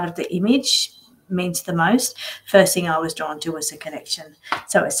which part of the image means the most. First thing I was drawn to was a connection.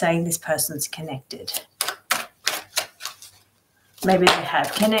 So it's saying this person's connected. Maybe they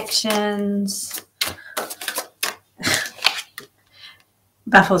have connections.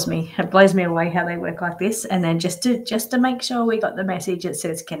 baffles me. It blows me away how they work like this. And then just to make sure we got the message, it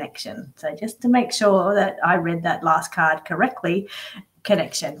says connection. So just to make sure that I read that last card correctly,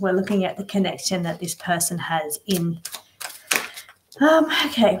 connection. We're looking at the connection that this person has in.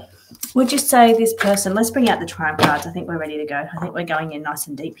 Okay. Would you say this person, let's bring out the Triumph cards. I think we're ready to go. I think we're going in nice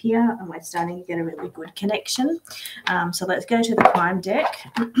and deep here, and we're starting to get a really good connection. So let's go to the Crime deck.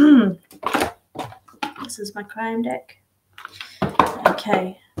 This is my Crime deck.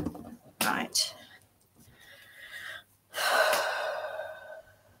 Okay, right.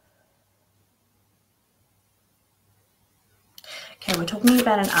 Okay, we're talking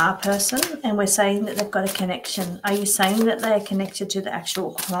about an R person, and we're saying that they've got a connection. Are you saying that they are connected to the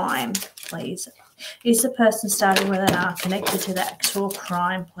actual crime, please? Is the person starting with an R connected to the actual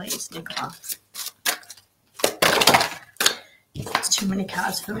crime, please, Nicola? It's too many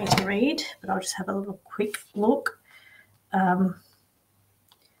cards for me to read, but I'll just have a little quick look.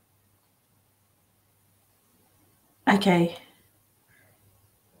 Okay.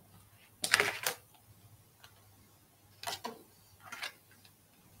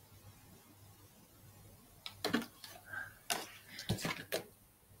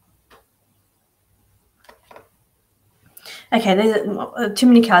 Okay, there's too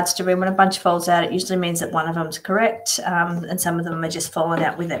many cards to read. When a bunch falls out, it usually means that one of them's correct, and some of them are just falling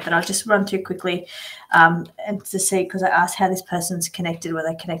out with it. But I'll just run through quickly and to see, because I asked how this person's connected, were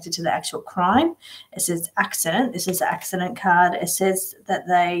they connected to the actual crime? It says accident. This is the accident card. It says that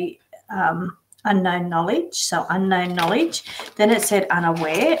they unknown knowledge, so unknown knowledge. Then it said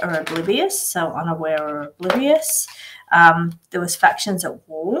unaware or oblivious, so unaware or oblivious. There was factions at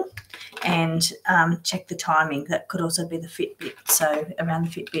war, and check the timing. That could also be the Fitbit, so around the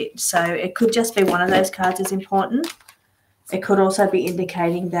Fitbit. So it could just be one of those cards is important. It could also be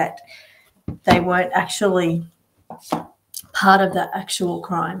indicating that they weren't actually part of the actual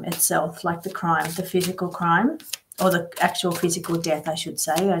crime itself, like the crime, the physical crime, or the actual physical death, I should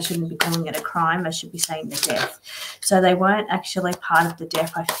say. I shouldn't be calling it a crime. I should be saying the death. So they weren't actually part of the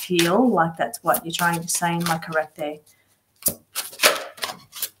death. I feel like that's what you're trying to say. Am I correct there?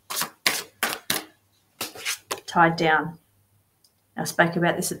 Tied down. I spoke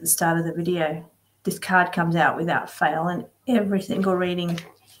about this at the start of the video. This card comes out without fail in every single reading.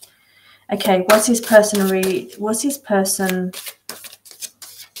 Okay, was this person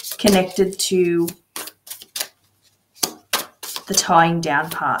connected to the tying down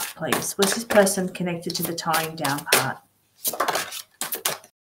part, please? Was this person connected to the tying down part?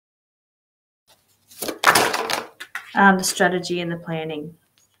 The strategy and the planning.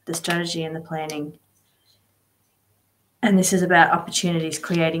 The strategy and the planning. And this is about opportunities,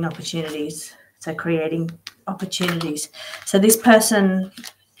 creating opportunities. So creating opportunities. So this person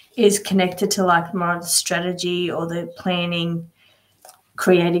is connected to like more of the strategy or the planning,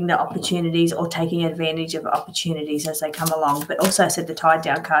 creating the opportunities or taking advantage of opportunities as they come along. But also I said the tied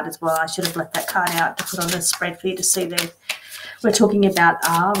down card as well. I should have left that card out to put on the spread for you to see there. We're talking about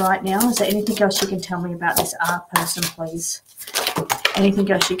R right now. Is there anything else you can tell me about this R person, please? Anything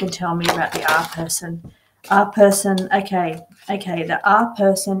else you can tell me about the R person? R person, okay. The R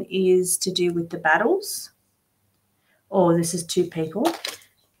person is to do with the battles, or this is two people.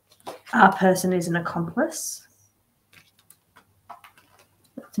 R person is an accomplice.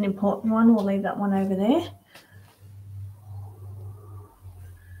 That's an important one. We'll leave that one over there.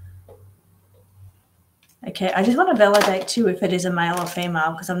 Okay, I just want to validate too if it is a male or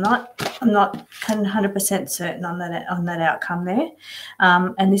female, because I'm not 100% certain on that outcome there.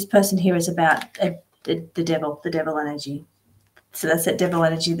 And this person here is about the devil energy. So that's that devil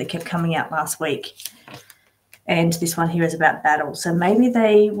energy that kept coming out last week. And this one here is about battle. So maybe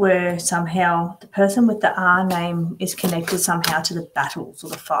they were somehow, the person with the R name is connected somehow to the battles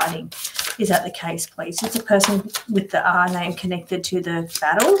or the fighting. Is that the case, please? Is the person with the R name connected to the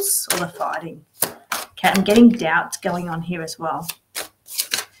battles or the fighting? Okay, I'm getting doubts going on here as well.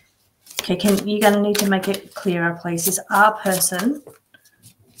 Okay, you're going to need to make it clearer, please. This R person,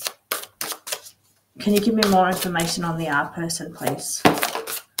 can you give me more information on the R person, please?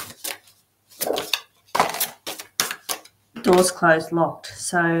 Doors closed, locked.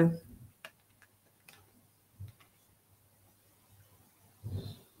 So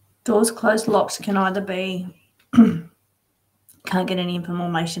doors closed, locked can either be can't get any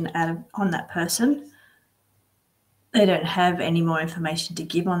information on that person. They don't have any more information to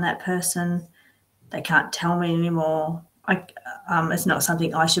give on that person. They can't tell me anymore. It's not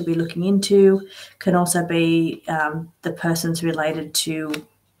something I should be looking into. Can also be the person's related to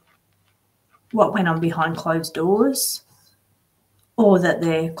what went on behind closed doors, or that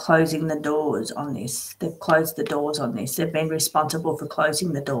they're closing the doors on this. They've closed the doors on this. They've been responsible for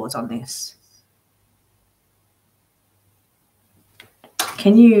closing the doors on this.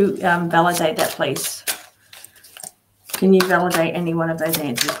 Can you validate that, please? Can you validate any one of those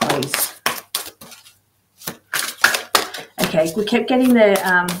answers, please? Okay, we kept getting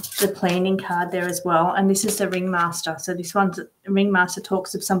the planning card there as well, and this is the ringmaster. So this one's ringmaster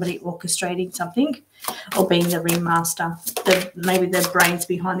talks of somebody orchestrating something or being the ringmaster, maybe the brains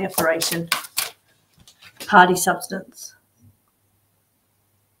behind the operation. Party substance.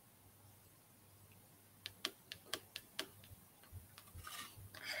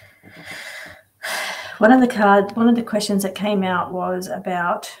 One of the questions that came out was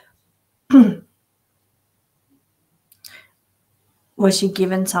about was she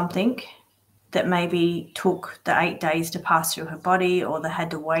given something that maybe took the 8 days to pass through her body, or they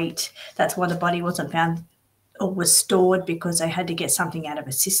had to wait. That's why the body wasn't found or was stored, because they had to get something out of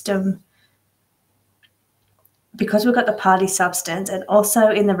a system. Because we've got the party substance, and also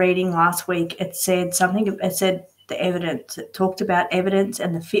in the reading last week, it said something, it said the evidence. It talked about evidence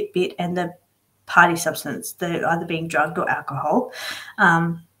and the Fitbit and the party substance, they're either being drugged or alcohol.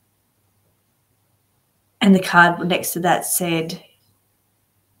 And the card next to that said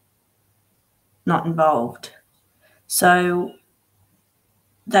not involved. So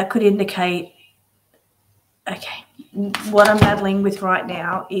that could indicate, okay, what I'm battling with right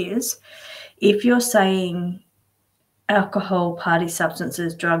now is, if you're saying alcohol, party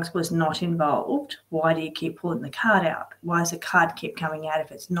substances, drugs was not involved, why do you keep pulling the card out? Why does the card keep coming out if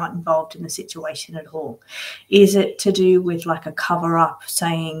it's not involved in the situation at all? Is it to do with like a cover-up,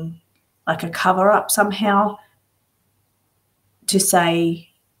 saying like a cover-up somehow to say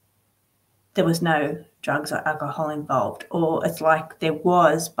there was no drugs or alcohol involved? Or it's like there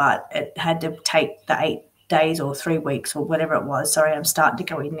was, but it had to take the 8 days or 3 weeks or whatever it was. Sorry, I'm starting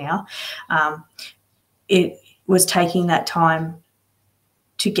to go in now. It was taking that time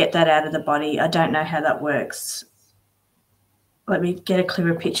to get that out of the body. I don't know how that works. Let me get a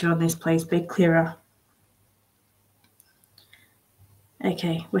clearer picture on this, please. Be clearer.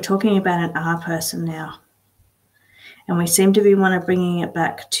 Okay, we're talking about an R person now. And we seem to be bringing it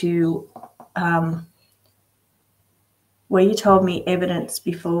back to where you told me evidence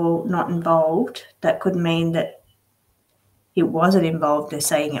before not involved. That could mean that it wasn't involved, they're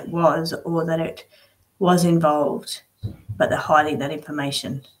saying it was, or that it was involved, but they're hiding that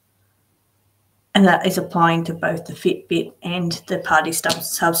information. And that is applying to both the Fitbit and the party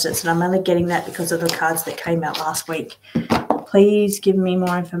substance. And I'm only getting that because of the cards that came out last week. Please give me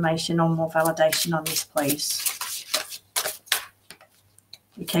more information or more validation on this, please.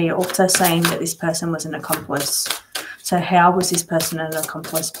 Okay, you're also saying that this person was an accomplice. So how was this person an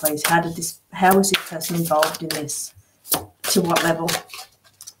accomplice, please? How was this person involved in this? To what level?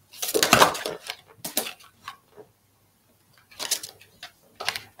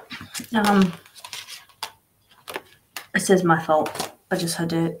 It says my fault. I just had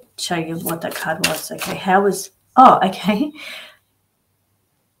to show you what that card was. Okay, okay.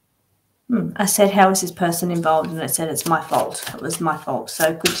 I said, how was this person involved? And it said, it's my fault. It was my fault.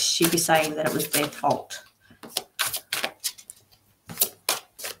 So could she be saying that it was their fault?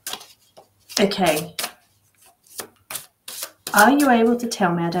 Okay. Are you able to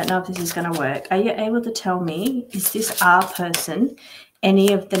tell me, I don't know if this is going to work, are you able to tell me, is this R person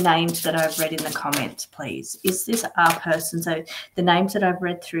any of the names that I've read in the comments, please? Is this R person? So the names that I've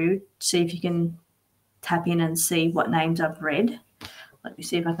read through, see if you can tap in and see what names I've read. Let me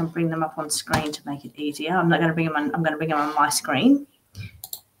see if I can bring them up on screen to make it easier. I'm not going to bring them on, I'm going to bring them on my screen.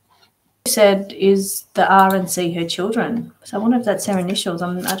 Said, is the R and C her children? So I wonder if that's her initials.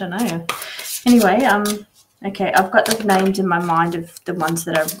 I don't know. Anyway, okay, I've got the names in my mind of the ones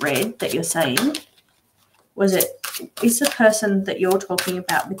that I've read that you're saying. Is the person that you're talking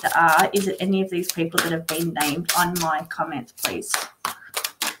about with the R, is it any of these people that have been named on my comments, please?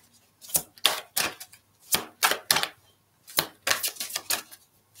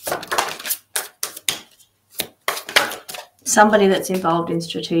 Somebody that's involved in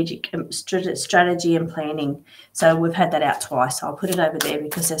strategy and planning. So we've had that out twice. I'll put it over there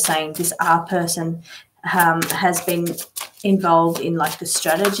because they're saying this R person has been involved in like the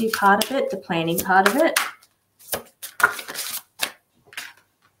strategy part of it, the planning part of it.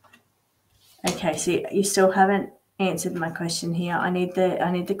 Okay, so you still haven't answered my question here. I need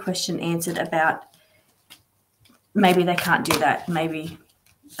the question answered about, maybe they can't do that, maybe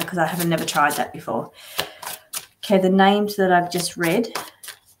because I haven't never tried that before. Okay, the names that I've just read.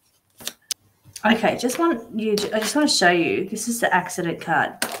 Okay, I just want to show you. This is the accident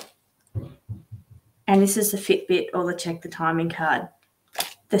card. And this is the Fitbit or the check the timing card.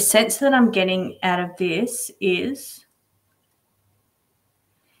 The sense that I'm getting out of this is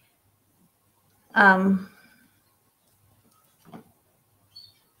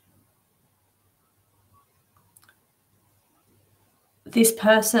this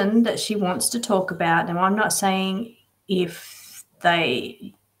person that she wants to talk about, and I'm not saying if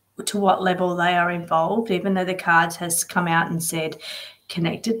they, to what level they are involved, even though the cards has come out and said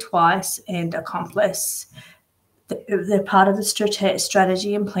connected twice and accomplice. They're part of the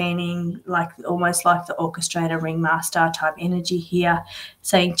strategy and planning, like almost like the orchestrator ringmaster type energy here,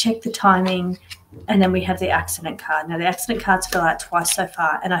 saying check the timing. And then we have the accident card. Now the accident cards fell out twice so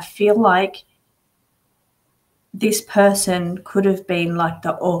far, and I feel like this person could have been like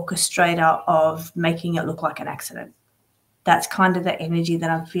the orchestrator of making it look like an accident. That's kind of the energy that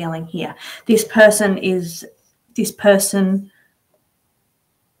I'm feeling here. This person is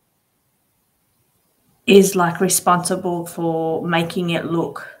like responsible for making it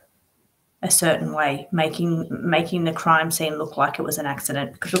look a certain way, making the crime scene look like it was an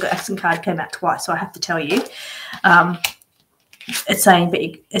accident. Because look, the accident card came out twice, so I have to tell you, it's saying, but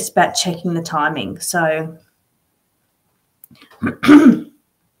it's about checking the timing. So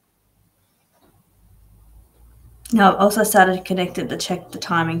now I've also started connected to check the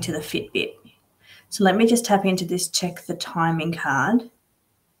timing to the Fitbit. So let me just tap into this check the timing card.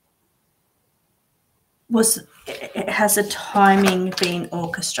 Has the timing been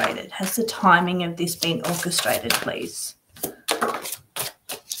orchestrated? Has the timing of this been orchestrated, please?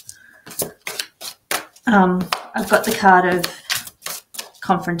 I've got the card of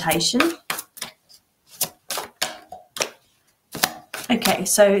confrontation. Okay,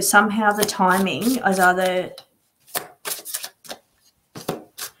 so somehow the timing is either...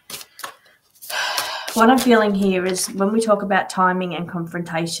 What I'm feeling here is when we talk about timing and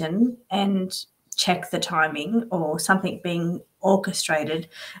confrontation and check the timing or something being orchestrated,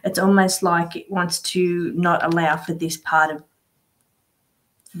 it's almost like it wants to not allow for this part of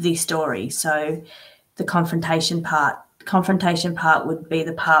the story. So the confrontation part would be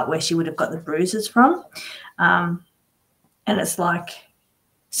the part where she would have got the bruises from. And it's like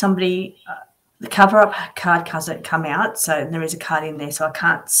somebody... the cover-up card hasn't come out, so there is a card in there, so I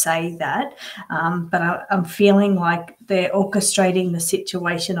can't say that. But I'm feeling like they're orchestrating the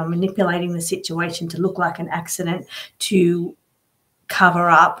situation or manipulating the situation to look like an accident to cover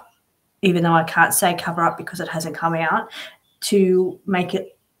up, even though I can't say cover up because it hasn't come out, to make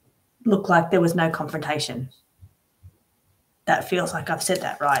it look like there was no confrontation. That feels like I've said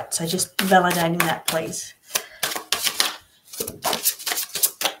that right. So just validating that, please.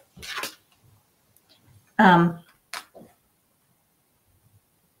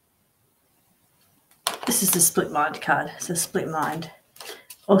 This is the split mind card. It's a split mind.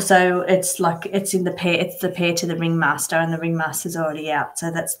 Also, it's like it's in the pair. It's the pair to the ringmaster, and the ringmaster's already out.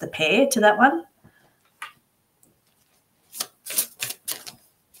 So that's the pair to that one.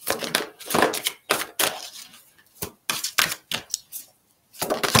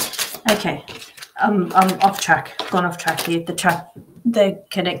 Okay, I'm off track. Gone off track here. The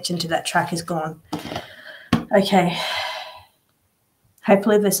connection to that track is gone. Okay.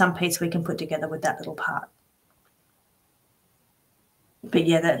 Hopefully there's some piece we can put together with that little part. But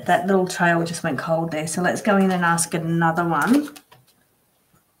yeah, that little trail just went cold there. So let's go in and ask another one.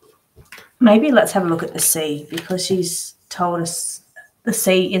 Maybe let's have a look at the C, because she's told us the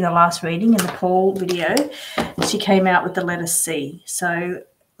C in the last reading, in the Paul video. She came out with the letter C. So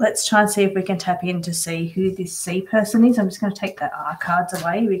let's try and see if we can tap in to see who this C person is. I'm just going to take the R cards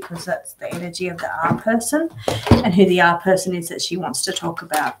away because that's the energy of the R person and who the R person is that she wants to talk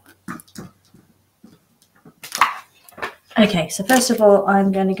about. Okay, so first of all,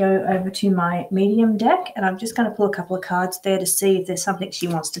 I'm going to go over to my medium deck, and I'm just going to pull a couple of cards there to see if there's something she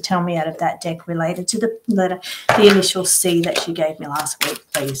wants to tell me out of that deck related to the initial C that she gave me last week,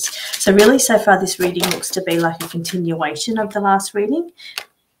 please. So really, so far, this reading looks to be like a continuation of the last reading.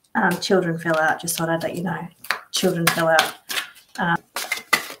 Children fell out. Just thought I'd let you know. Children fell out.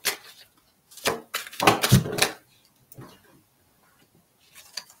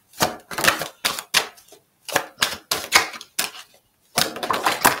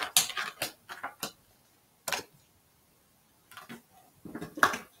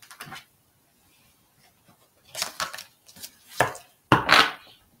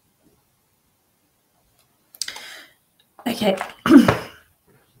 Okay.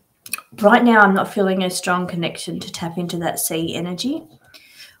 Right now, I'm not feeling a strong connection to tap into that C energy.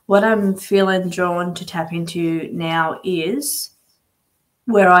 What I'm feeling drawn to tap into now is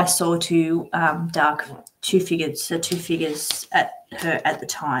where I saw two figures, so two figures at her at the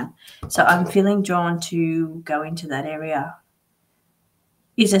time. So I'm feeling drawn to go into that area.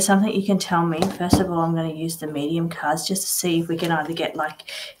 Is there something you can tell me? First of all, I'm going to use the medium cards just to see if we can either get, like,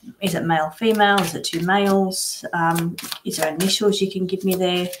 is it male, female? Is it two males? Is there initials you can give me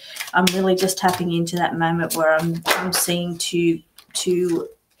there? I'm really just tapping into that moment where I'm seeing two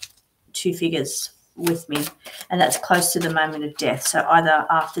figures with me, and that's close to the moment of death. So either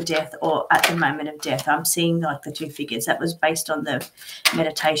after death or at the moment of death, I'm seeing like the two figures. That was based on the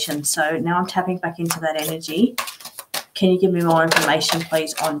meditation. So now I'm tapping back into that energy. Can you give me more information,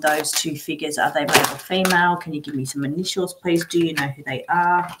 please, on those two figures? Are they male or female? Can you give me some initials, please? Do you know who they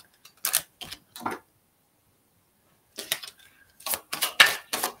are?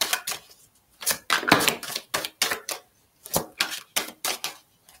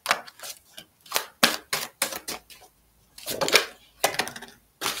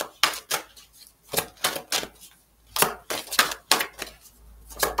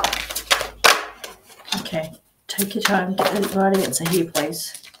 Okay, take your time, get the right answer here,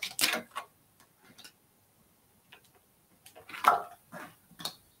 please.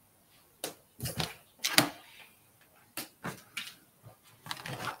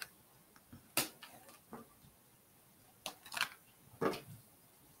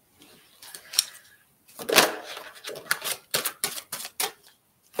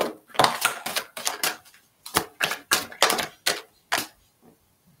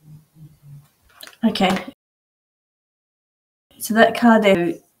 Okay, so that card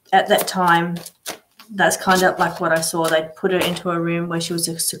there, at that time, that's kind of like what I saw. They'd put her into a room where she was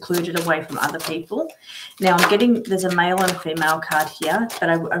secluded away from other people. Now I'm getting, there's a male and a female card here, but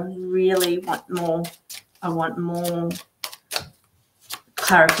I really want more. I want more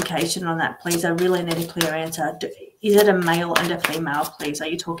clarification on that, please. I really need a clear answer. Is it a male and a female, please? Are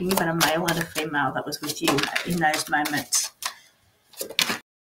you talking about a male and a female that was with you in those moments?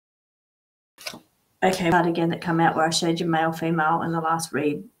 Okay, card again that come out where I showed you male, female in the last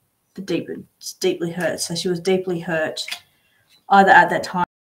read. Deeply hurt. So she was deeply hurt. Either at that time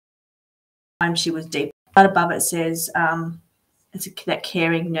she was deep. Right above it says it's that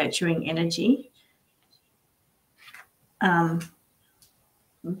caring, nurturing energy. But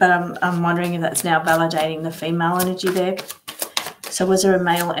I'm wondering if that's now validating the female energy there. So was there a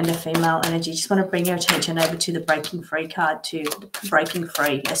male and a female energy? Just want to bring your attention over to the breaking free card too. Breaking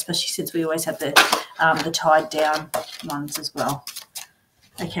free, especially since we always have the tied down ones as well.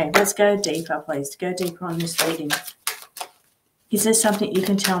 Okay, let's go deeper, please. Go deeper on this reading. Is there something you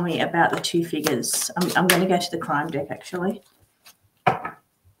can tell me about the two figures? I'm going to go to the crime deck, actually.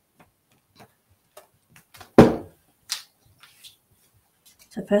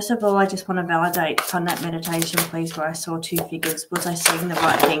 So first of all, I just want to validate from that meditation, please, where I saw two figures. Was I seeing the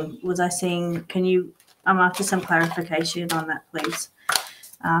right thing? Was I seeing, I'm after some clarification on that, please.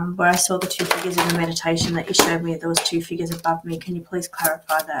 Where I saw the two figures in the meditation that you showed me, there was two figures above me. Can you please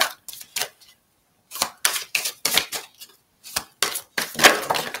clarify that?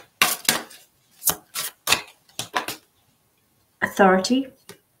 Authority.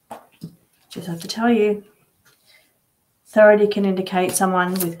 Just have to tell you. Authority can indicate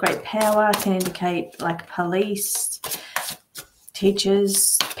someone with great power, can indicate like police,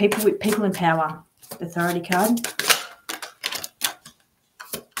 teachers, people in power. Authority card.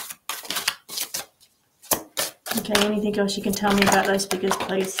 Okay, anything else you can tell me about those figures,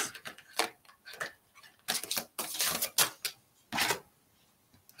 please?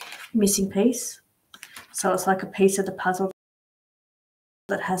 Missing piece. So it's like a piece of the puzzle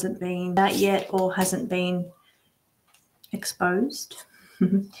that hasn't been out yet or hasn't been exposed.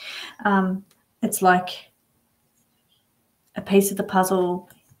 It's like a piece of the puzzle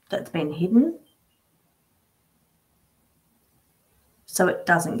that's been hidden so it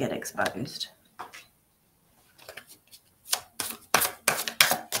doesn't get exposed.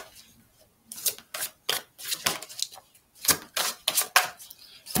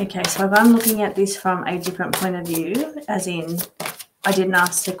 Okay, so if I'm looking at this from a different point of view, as in I didn't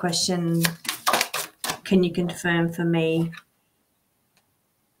ask the question, can you confirm for me?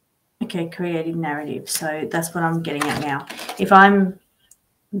 Okay, creative narrative. So that's what I'm getting at now.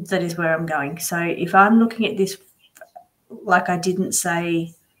 That is where I'm going. So if I'm looking at this, like I didn't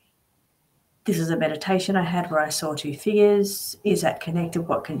say, this is a meditation I had where I saw two figures. Is that connected?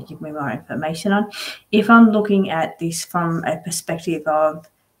 What can you give me more information on? If I'm looking at this from a perspective of,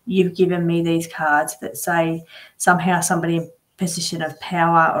 you've given me these cards that say somehow somebody in position of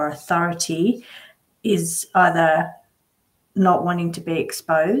power or authority is either not wanting to be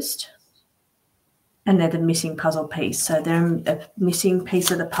exposed and they're the missing puzzle piece. So they're a missing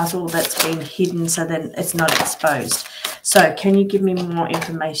piece of the puzzle that's been hidden, so then it's not exposed. So can you give me more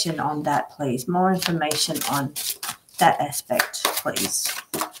information on that, please? More information on that aspect, please.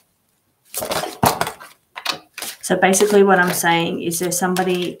 So basically what I'm saying is there's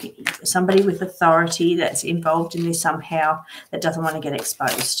somebody with authority that's involved in this somehow that doesn't want to get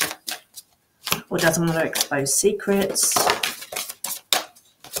exposed or doesn't want to expose secrets.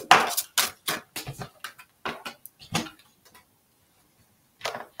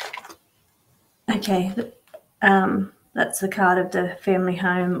 Okay, that's the card of the family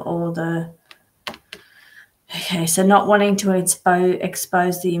home or the... Okay, so not wanting to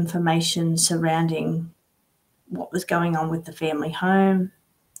expose the information surrounding what was going on with the family home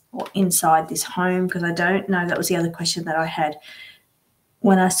or inside this home, because I don't know. That was the other question that I had.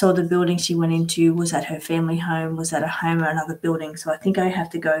 When I saw the building she went into, was that her family home? Was that a home or another building? So I think I have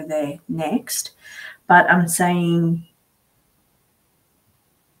to go there next. But I'm saying...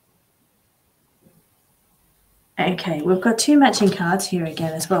 Okay, we've got two matching cards here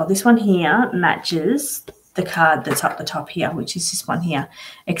again as well. This one here matches the card that's up the top here, which is this one here,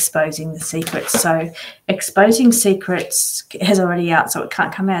 exposing the secrets. So exposing secrets has already out, so it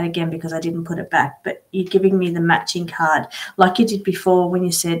can't come out again because I didn't put it back. But you're giving me the matching card like you did before when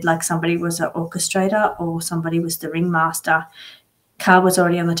you said like somebody was an orchestrator or somebody was the ringmaster. Card was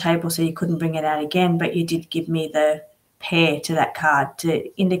already on the table, so you couldn't bring it out again, but you did give me the pair to that card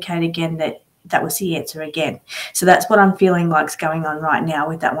to indicate again that that was the answer again. So that's what I'm feeling like's going on right now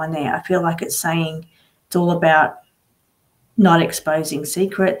with that one there. I feel like it's saying it's all about not exposing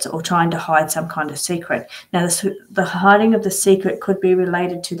secrets or trying to hide some kind of secret. Now, the hiding of the secret could be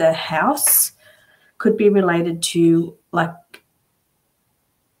related to the house, could be related to like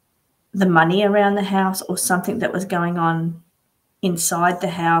the money around the house or something that was going on inside the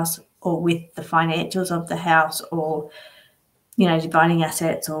house or with the financials of the house or, you know, dividing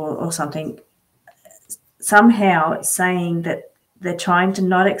assets or something. Somehow it's saying that they're trying to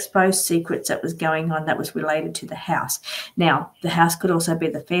not expose secrets that was going on that was related to the house. Now, the house could also be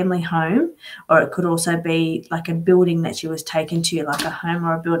the family home, or it could also be like a building that she was taken to, like a home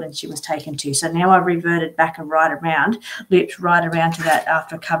or a building she was taken to. So now I've reverted back and looped right around to that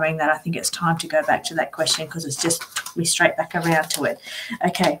after covering that. I think it's time to go back to that question because it's just took me straight back around to it.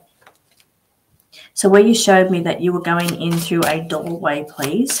 Okay. So where you showed me that you were going in through a doorway,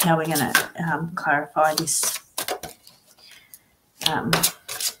 please, how we're going to clarify this. I'm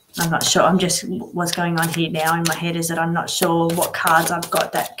not sure. I'm just, what's going on here now in my head is that I'm not sure what cards I've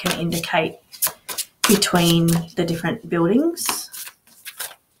got that can indicate between the different buildings.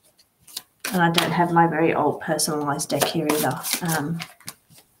 And I don't have my very old personalised deck here either.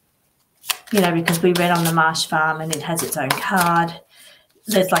 You know, because we read on the Marsh Farm and it has its own card.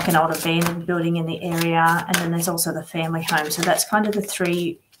 There's like an old abandoned building in the area, and then there's also the family home. So that's kind of the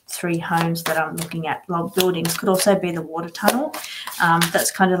three homes that I'm looking at. Log buildings could also be the water tunnel. That's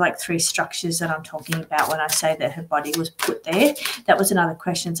kind of like three structures that I'm talking about when I say that her body was put there. That was another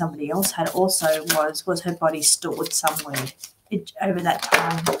question somebody else had also, was her body stored somewhere over that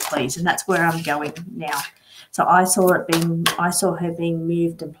time, please? And that's where I'm going now. So I saw her being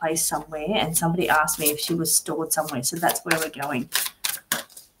moved and placed somewhere, and somebody asked me if she was stored somewhere. So that's where we're going.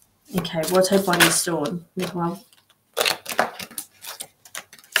 Okay, was her body stored, Nicola?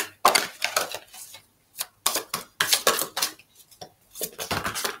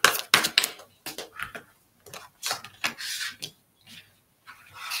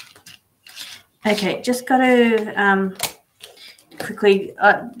 Okay, just got to quickly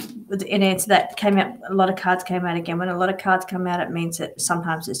in answer that came out. A lot of cards came out again. When a lot of cards come out, it means that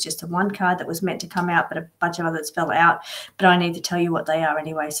sometimes it's just a one card that was meant to come out, but a bunch of others fell out. But I need to tell you what they are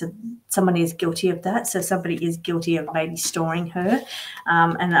anyway. So somebody is guilty of that. So somebody is guilty of maybe storing her,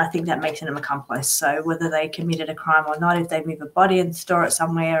 and I think that makes them an accomplice. So whether they committed a crime or not, if they move a body and store it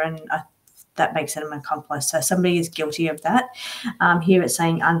somewhere, and that makes them an accomplice. So somebody is guilty of that. Here it's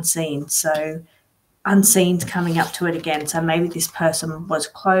saying unseen. So unseen's coming up to it again. So maybe this person was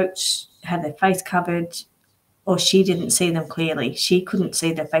cloaked, had their face covered, or she didn't see them clearly. She couldn't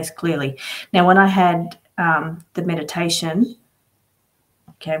see their face clearly. Now, when I had the meditation,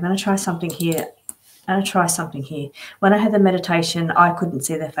 okay, I'm going to try something here. When I had the meditation, I couldn't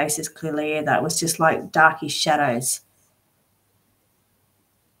see their faces clearly either. It was just like darkish shadows.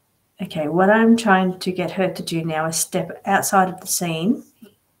 Okay, what I'm trying to get her to do now is step outside of the scene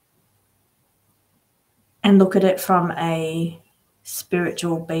and look at it from a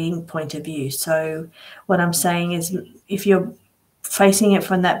spiritual being point of view. So what I'm saying is if you're facing it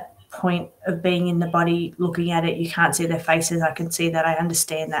from that point of being in the body, looking at it. You can't see their faces. I can see that. I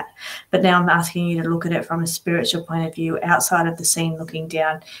understand that. But now I'm asking you to look at it from a spiritual point of view, outside of the scene, looking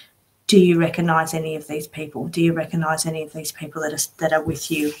down. Do you recognize any of these people? Do you recognize any of these people that are with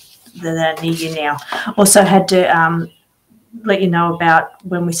you, that are near you now? Also had to let you know about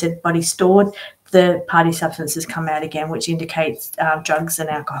when we said body stored, the party substances come out again, which indicates drugs and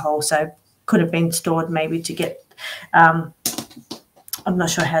alcohol. So could have been stored maybe to get, I'm not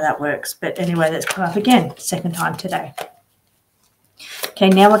sure how that works. But anyway, that's come up again, second time today. Okay,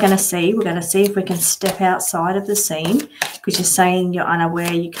 now we're going to see if we can step outside of the scene, because you're saying you're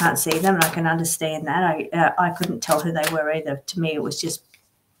unaware, you can't see them, and I can understand that. I couldn't tell who they were either. To me, it was just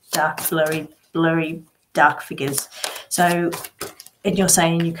dark, blurry, dark figures. So, and you're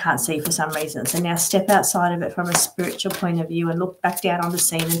saying you can't see for some reason. So now step outside of it from a spiritual point of view and look back down on the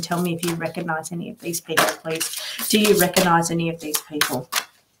scene and tell me if you recognize any of these people, please. Do you recognize any of these people?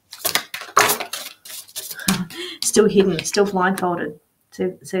 Still hidden, still blindfolded.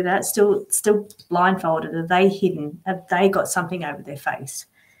 See that? Still blindfolded. Are they hidden? Have they got something over their face?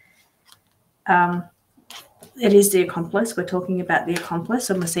 It is the accomplice. We're talking about the accomplice,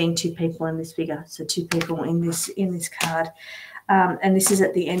 and we're seeing two people in this figure. So two people in this card. And this is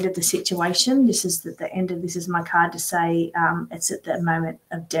at the end of the situation. This is this is my card to say it's at the moment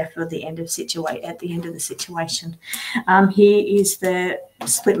of death, or the end of at the end of the situation. Here is the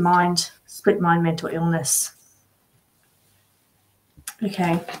split mind mental illness.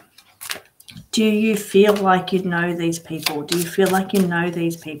 Okay. Do you feel like you know these people? Do you feel like you know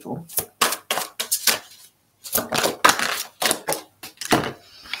these people?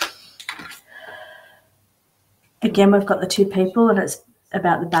 Again, we've got the two people, and it's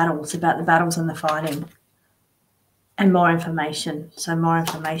about the battles and the fighting. And more information. So more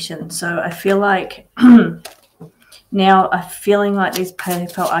information. So I feel like now I'm feeling like these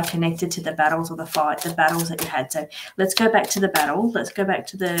people are connected to the battles or the battles that you had. So let's go back to the battle. Let's go back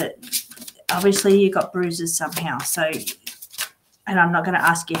to the, obviously you got bruises somehow. So, and I'm not going to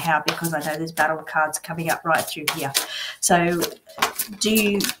ask you how, because I know there's battle cards coming up right through here. So do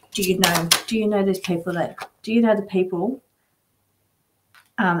you know these people do you know the people?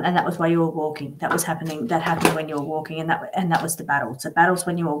 And that was while you were walking. That happened when you were walking, and that was the battle. So battles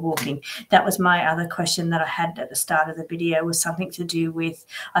when you were walking. That was my other question that I had at the start of the video, was something to do with,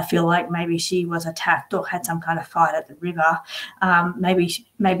 I feel like maybe she was attacked or had some kind of fight at the river.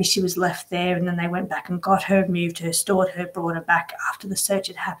 Maybe she was left there, and then they went back and got her, moved her, stored her, brought her back after the search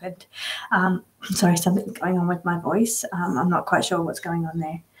had happened. Sorry, something's going on with my voice. I'm not quite sure what's going on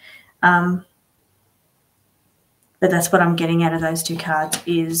there. But that's what I'm getting out of those two cards,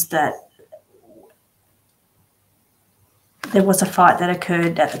 is that there was a fight that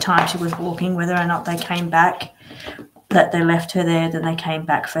occurred at the time she was walking, whether or not they came back, that they left her there, then they came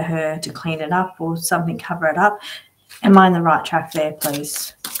back for her to clean it up or something, cover it up. Am I on the right track there,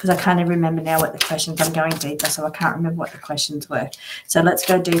 please? Because I can't even remember now what the questions, I'm going deeper, so I can't remember what the questions were. So let's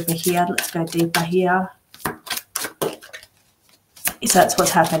go deeper here. Let's go deeper here. So that's what's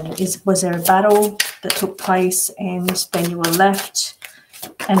happened. Was there a battle that took place, and then you were left,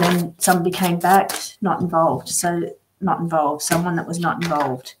 and then somebody came back? Not involved. So not involved. Someone that was not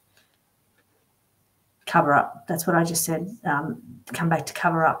involved. Cover up. That's what I just said. Come back to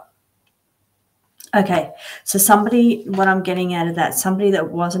cover up. Okay. So somebody, what I'm getting out of that, somebody that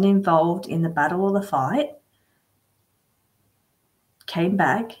wasn't involved in the battle or the fight came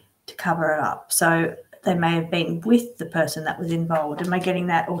back to cover it up. So they may have been with the person that was involved. Am I getting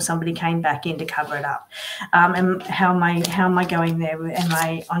that? Or somebody came back in to cover it up. And how am I going there? Am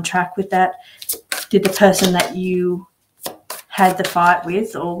I on track with that? Did the person that you had the fight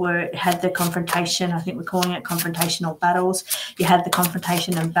with, or had the confrontation, I think we're calling it confrontational battles, you had the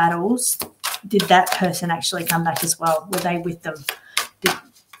confrontation and battles, did that person actually come back as well? Were they with them?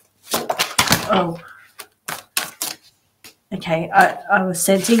 Okay, I was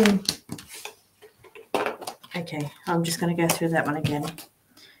sensing. Okay, I'm just going to go through that one again.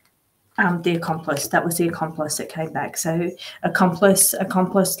 The accomplice, that was the accomplice that came back. So accomplice,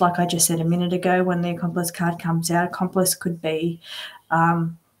 like I just said a minute ago, when the accomplice card comes out, accomplice could be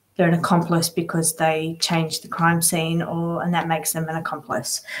they're an accomplice because they changed the crime scene, and that makes them an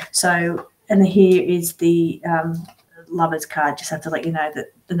accomplice. So, and here is the lovers card. Just have to let you know that,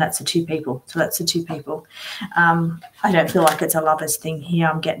 and that's the two people. So that's the two people. I don't feel like it's a lovers thing here.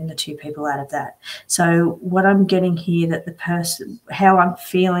 I'm getting the two people out of that. So what I'm getting here, that the person, how I'm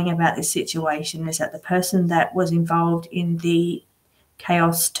feeling about this situation, is that the person that was involved in the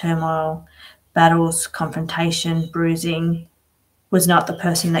chaos, turmoil, battles, confrontation, bruising, was not the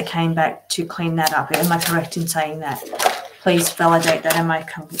person that came back to clean that up. Am I correct in saying that? Please validate that. Am I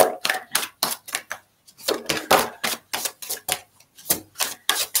correct?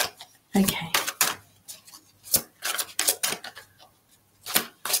 Okay.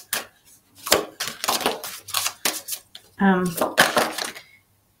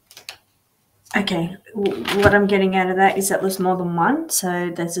 Okay, what I'm getting out of that is that was more than one.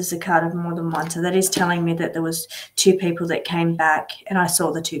 So this is a card of more than one. So that is telling me that there was two people that came back, and I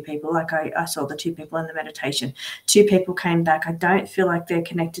saw the two people, like I saw the two people in the meditation. Two people came back. I don't feel like they're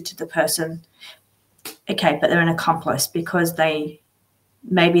connected to the person. Okay, but they're an accomplice because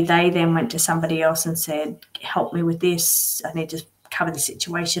maybe they then went to somebody else and said, help me with this. I need to cover the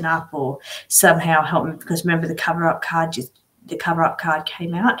situation up or somehow help me, because remember the cover-up card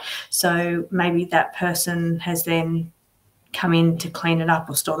came out. So maybe that person has then come in to clean it up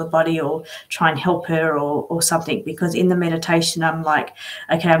or store the body or try and help her or something, because in the meditation I'm like,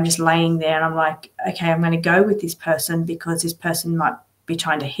 okay, I'm just laying there and I'm like, okay, I'm going to go with this person because this person might be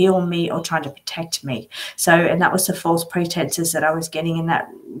trying to heal me or trying to protect me. So, and that was the false pretenses that I was getting in that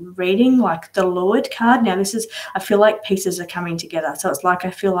reading, like the Lord card. Now this is, I feel like pieces are coming together. So it's like,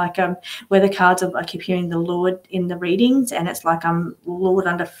 I feel like where the cards I keep hearing the Lord in the readings, and it's like I'm Lord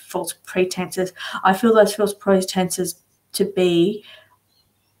under false pretenses. I feel those false pretenses to be,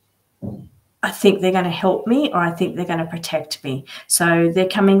 I think they're going to help me or I think they're going to protect me. So they're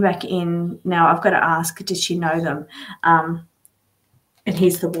coming back in. Now I've got to ask, did she know them? And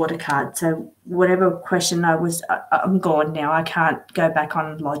here's the water card. So whatever question I'm gone now. I can't go back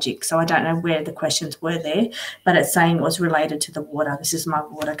on logic. So I don't know where the questions were there, but it's saying it was related to the water. This is my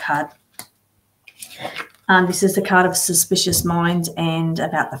water card. This is the card of suspicious minds and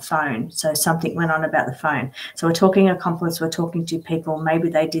about the phone. So something went on about the phone. So we're talking accomplice. We're talking to people. Maybe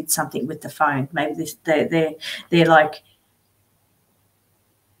they did something with the phone. Maybe they're like,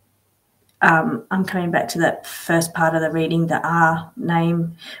 I'm coming back to that first part of the reading, the R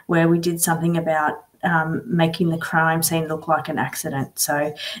name, where we did something about making the crime scene look like an accident.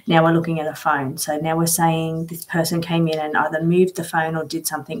 So now we're looking at a phone. So now we're saying this person came in and either moved the phone or did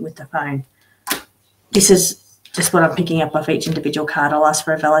something with the phone. This is just what I'm picking up off each individual card. I'll ask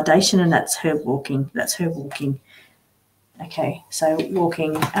for a validation, and that's her walking. That's her walking. Okay, so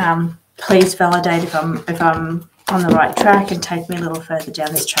walking. Please validate if I'm on the right track and take me a little further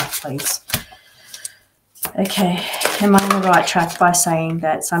down this track, please. Okay, am I on the right track by saying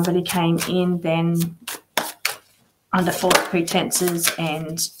that somebody came in then under false pretenses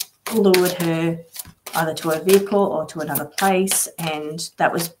and lured her either to a vehicle or to another place, and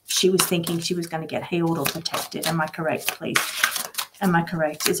she was thinking she was going to get healed or protected. Am I correct, please? Am I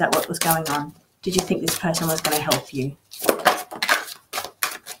correct? Is that what was going on? Did you think this person was going to help you?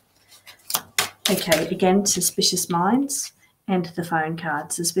 Okay, again, suspicious minds and the phone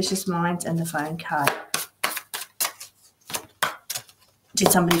card. Suspicious minds and the phone card.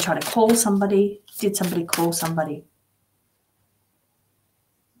 Did somebody try to call somebody? Did somebody call somebody?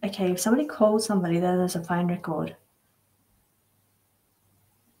 Okay, if somebody calls somebody, then there's a phone record.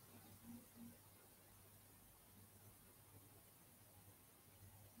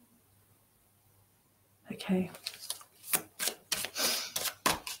 Okay.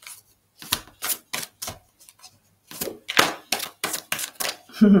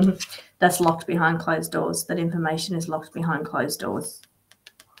 That's locked behind closed doors. That information is locked behind closed doors.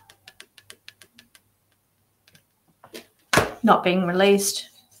 Not being released.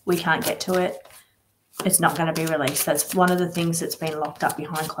 We can't get to it. It's not going to be released. That's one of the things that's been locked up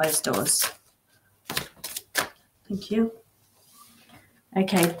behind closed doors. Thank you.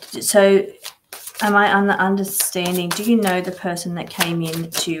 Okay, so am I on the understanding, do you know the person that came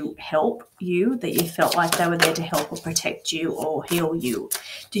in to help you, that you felt like they were there to help or protect you or heal you?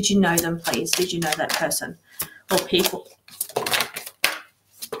 Did you know them, please? Did you know that person or people?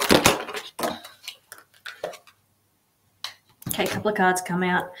 Okay, a couple of cards come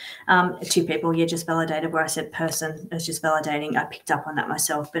out. Two people, yeah, just validated. Where I said person, it was just validating. I picked up on that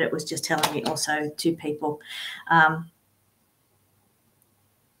myself, but it was just telling me also two people.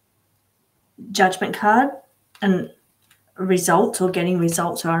 Judgment card and results, or getting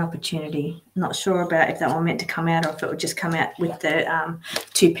results, or an opportunity. I'm not sure about if that one meant to come out or if it would just come out with the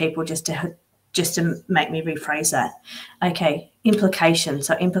two people just to make me rephrase that. Okay, implications.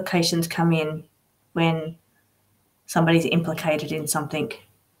 So implications come in when somebody's implicated in something.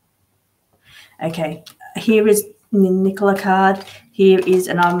 Okay, here is the Nicola card. Here is,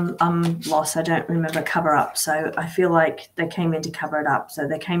 and I'm lost. I don't remember cover up. So I feel like they came in to cover it up. So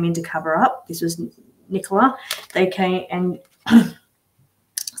they came in to cover up. This was Nicola. They came and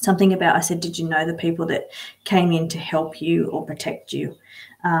something about, I said, did you know the people that came in to help you or protect you?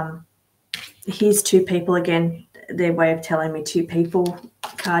 Here's two people again. Their way of telling me two people.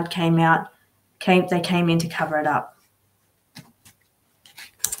 Card came out. They came in to cover it up.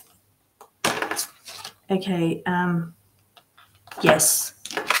 Okay, yes.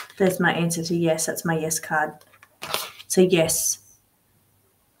 There's my answer to yes. That's my yes card. So yes.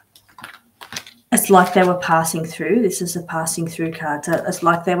 It's like they were passing through. This is a passing through card. So it's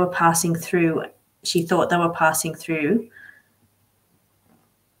like they were passing through. She thought they were passing through.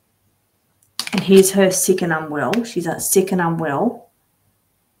 And here's her sick and unwell. She's sick and unwell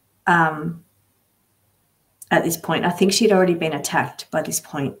at this point. I think she'd already been attacked by this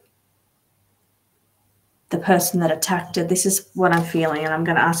point. The person that attacked her, this is what I'm feeling, and I'm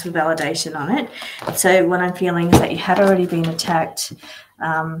going to ask for validation on it. So what I'm feeling is that you had already been attacked.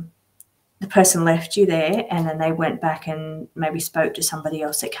 The person left you there, and then they went back and maybe spoke to somebody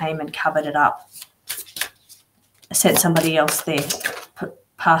else that came and covered it up. Sent somebody else there,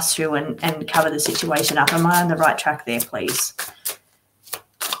 pass through and cover the situation up. Am I on the right track there, please?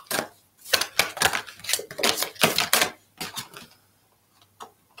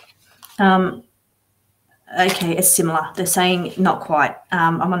 Okay, it's similar. They're saying not quite.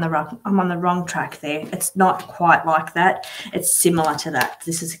 I'm on the wrong track there. It's not quite like that. It's similar to that.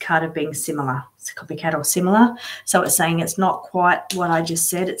 This is a card of being similar. It's a copycat or similar. So it's saying it's not quite what I just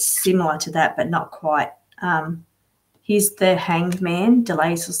said. It's similar to that, but not quite. Here's the Hanged Man,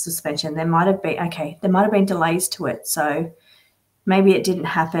 delays or suspension. There might have been delays to it. So maybe it didn't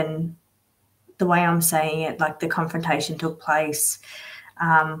happen the way I'm saying it, like the confrontation took place.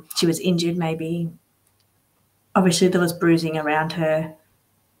 She was injured maybe. Obviously, there was bruising around her.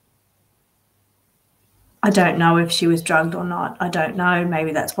 I don't know if she was drugged or not. I don't know.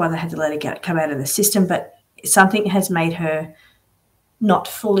 Maybe that's why they had to let her come out of the system. But something has made her not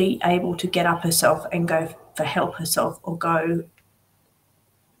fully able to get up herself and go for help herself, or go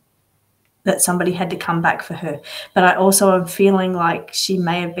that somebody had to come back for her. But I also am feeling like she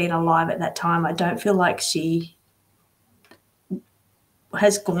may have been alive at that time. I don't feel like she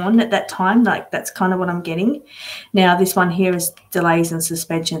has gone at that time. Like, that's kind of what I'm getting. Now this one here is delays and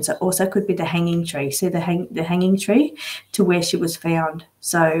suspensions. It also could be the hanging tree. See the hanging tree to where she was found.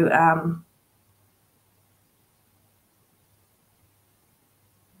 So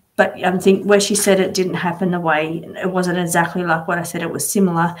but I think where she said it didn't happen the way, it wasn't exactly like what I said. It was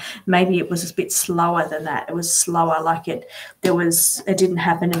similar. Maybe it was a bit slower than that. It was slower, like it didn't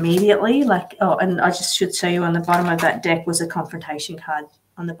happen immediately. Like, oh, and I just should show you on the bottom of that deck was a confrontation card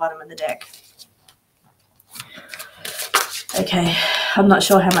on the bottom of the deck. Okay, I'm not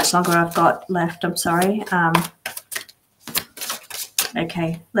sure how much longer I've got left. I'm sorry.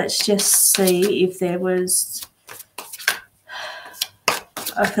 Okay, let's just see if there was.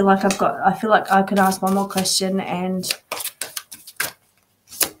 I feel like I could ask one more question, and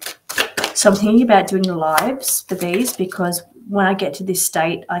so I'm thinking about doing lives for these, because when I get to this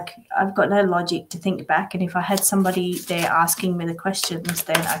state, I've got no logic to think back, and if I had somebody there asking me the questions,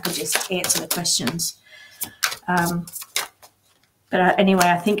 then I could just answer the questions. But anyway,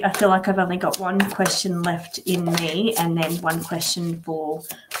 I feel like I've only got one question left in me, and then one question for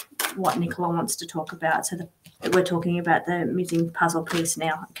what Nicola wants to talk about. So we're talking about the missing puzzle piece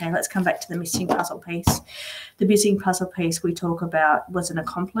now. Okay, let's come back to the missing puzzle piece. The missing puzzle piece we talk about was an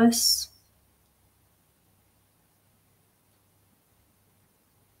accomplice.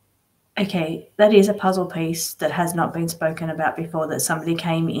 Okay, that is a puzzle piece that has not been spoken about before, that somebody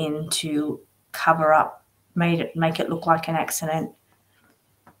came in to cover up, make it look like an accident.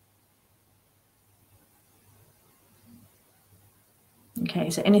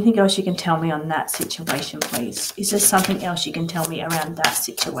 Okay, so anything else you can tell me on that situation, please? Is there something else you can tell me around that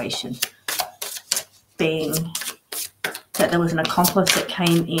situation? Being that there was an accomplice that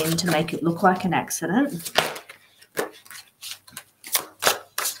came in to make it look like an accident.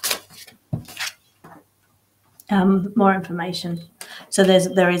 More information. So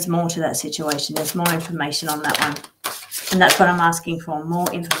there is more to that situation. There's more information on that one. And that's what I'm asking for.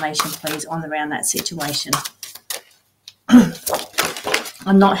 More information, please, around that situation.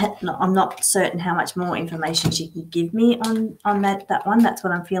 I'm not certain how much more information she can give me on that one. That's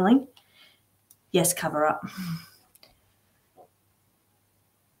what I'm feeling. Yes, cover up.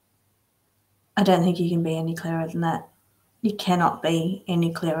 I don't think you can be any clearer than that. You cannot be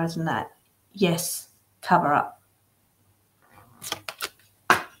any clearer than that. Yes, cover up.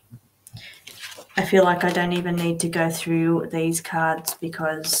 I feel like I don't even need to go through these cards,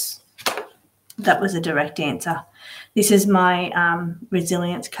 because that was a direct answer. This is my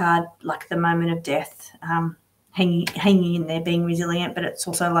resilience card, like the moment of death, hanging in there, being resilient, but it's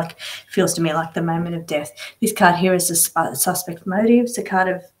also like, feels to me like the moment of death. This card here is the suspect motives, the card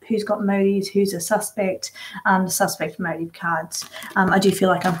of who's got motives, who's a suspect, the suspect motive cards. I do feel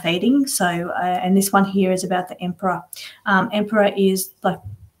like I'm fading. So, and this one here is about the Emperor. Emperor is like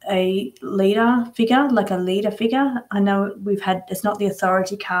a leader figure, like a leader figure. I know it's not the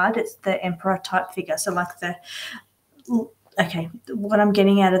authority card, it's the emperor type figure. So like okay, what I'm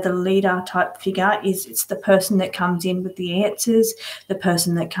getting out of the leader type figure is it's the person that comes in with the answers, the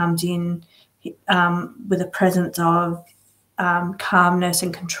person that comes in with a presence of calmness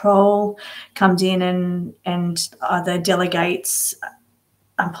and control, comes in and either delegates.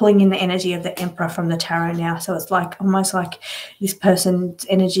 I'm pulling in the energy of the Emperor from the tarot now. So it's like almost like this person's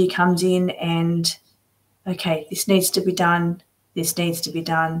energy comes in and, okay, this needs to be done, this needs to be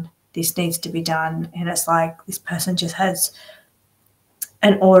done, this needs to be done. And it's like this person just has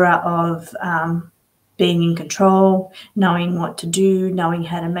an aura of being in control, knowing what to do, knowing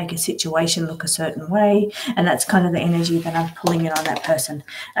how to make a situation look a certain way. And that's kind of the energy that I'm pulling in on that person.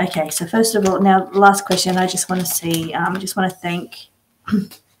 Okay, so first of all, now last question, I just want to see, just want to thank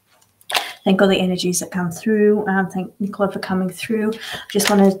all the energies that come through. Thank Nicola for coming through. Just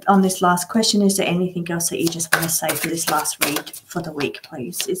want to, on this last question, is there anything else that you just want to say for this last read for the week,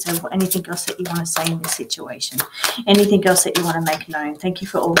 please? Is there anything else that you want to say in this situation? Anything else that you want to make known? Thank you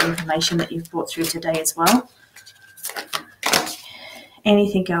for all the information that you've brought through today as well.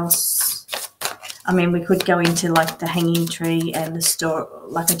 Anything else? I mean, we could go into like the hanging tree and the store.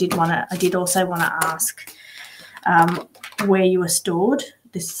 Like I did also want to ask where you were stored.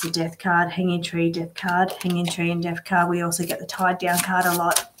 This is a death card, hanging tree, death card, hanging tree and death card. We also get the tied down card a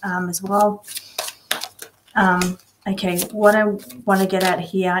lot as well. Okay, what I want to get at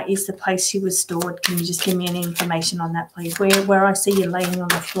here is the place she was stored. Can you just give me any information on that, please? Where I see you laying on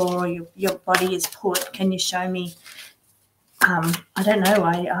the floor or your body is put, can you show me? I don't know.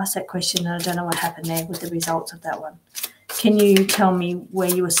 I asked that question and I don't know what happened there with the results of that one. Can you tell me where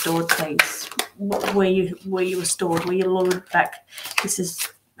you were stored, please? Where you were stored? Were you lured back? This is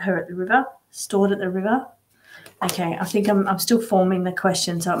her at the river, stored at the river. Okay, I think I'm still forming the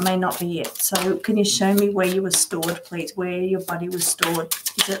question, so it may not be it. So can you show me where you were stored, please? Where your body was stored?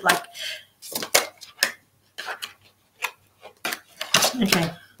 Is it like...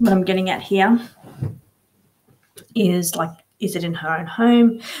 Okay, what I'm getting at here is like, is it in her own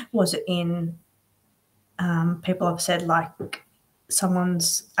home? Was it in... people have said like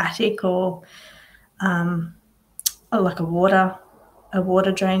someone's attic or like a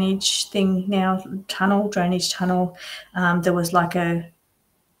water drainage thing now, drainage tunnel. There was like they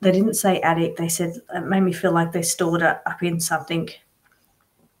didn't say attic, they said, it made me feel like they stored it up in something.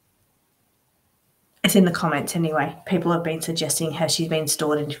 It's in the comments anyway. People have been suggesting how she's been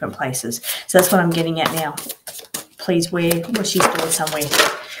stored in different places. So that's what I'm getting at now. Please, where was she stored somewhere?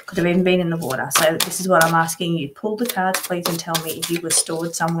 Could have even been in the water. So this is what I'm asking you. Pull the cards, please, and tell me if you were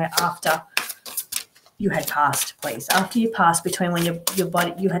stored somewhere after you had passed, please. After you passed, between when your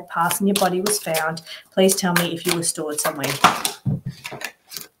body, you had passed and your body was found, please tell me if you were stored somewhere.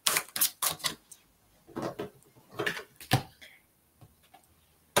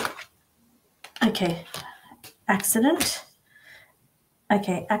 Okay, accident.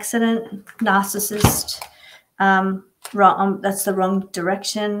 Okay, accident, narcissist. Wrong. That's the wrong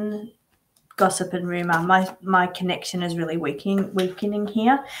direction. Gossip and rumor. My connection is really weakening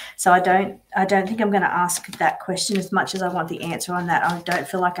here. So I don't think I'm going to ask that question as much as I want the answer on that. I don't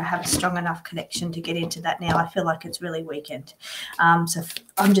feel like I have a strong enough connection to get into that now. I feel like it's really weakened. So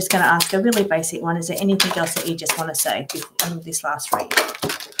I'm just going to ask a really basic one. Is there anything else that you just want to say on this last read?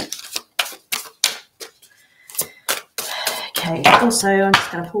 Okay, also I'm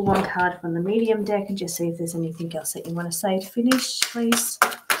just going to pull one card from the medium deck and just see if there's anything else that you want to say to finish, please.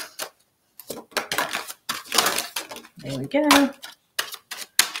 There we go.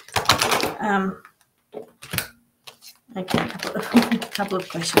 Okay, a couple of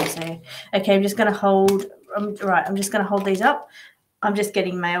questions there. Okay, I'm just going to hold, right, I'm just going to hold these up. I'm just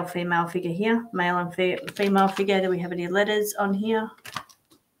getting male, female figure here. Male and female figure. Do we have any letters on here?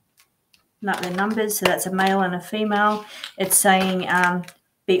 Not the numbers, so that's a male and a female. It's saying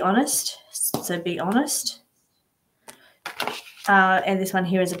be honest, so be honest. And this one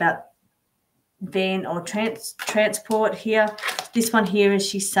here is about van or transport here. This one here is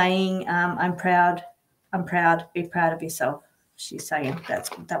she's saying I'm proud, be proud of yourself. She's saying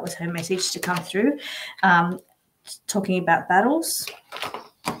that was her message to come through. Talking about battles.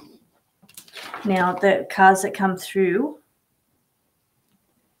 Now the cards that come through,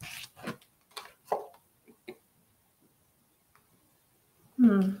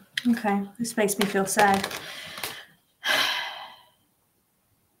 okay, this makes me feel sad.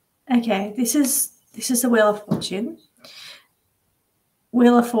 Okay, this is the Wheel of Fortune.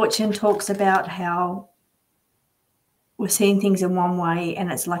 Wheel of Fortune talks about how we're seeing things in one way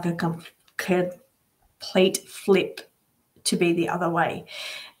and it's like a complete flip to be the other way.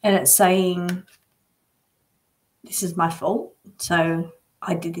 And it's saying, this is my fault, so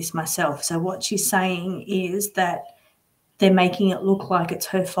I did this myself. So what she's saying is that they're making it look like it's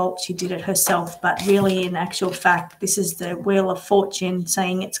her fault, she did it herself, but really in actual fact, this is the Wheel of Fortune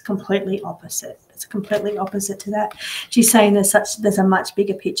saying it's completely opposite. It's completely opposite to that. She's saying there's a much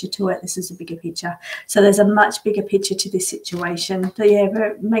bigger picture to it. This is a bigger picture. So there's a much bigger picture to this situation. So yeah, but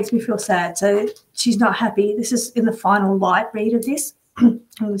it makes me feel sad. So she's not happy. This is in the final light read of this. It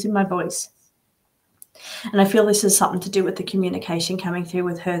was in my voice. And I feel this is something to do with the communication coming through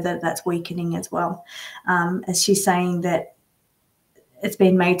with her, that's weakening as well. As she's saying that it's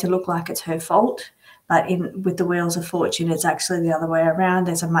been made to look like it's her fault, but with the Wheels of Fortune, it's actually the other way around.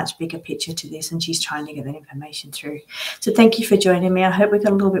 There's a much bigger picture to this, and she's trying to get that information through. So thank you for joining me. I hope we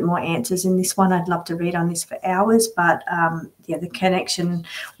got a little bit more answers in this one. I'd love to read on this for hours, but yeah, the connection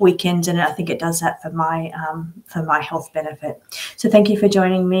weakens, and I think it does that for my health benefit. So thank you for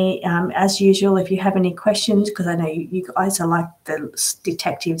joining me. As usual, if you have any questions, because I know you guys are like the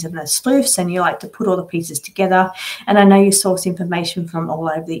detectives and the sleuths, and you like to put all the pieces together, and I know you source information from all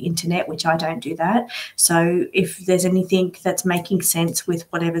over the internet, which I don't do that. So if there's anything that's making sense with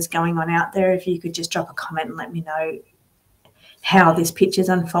whatever's going on out there, if you could just drop a comment and let me know how this picture's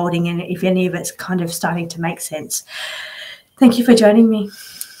unfolding and if any of it's kind of starting to make sense. Thank you for joining me.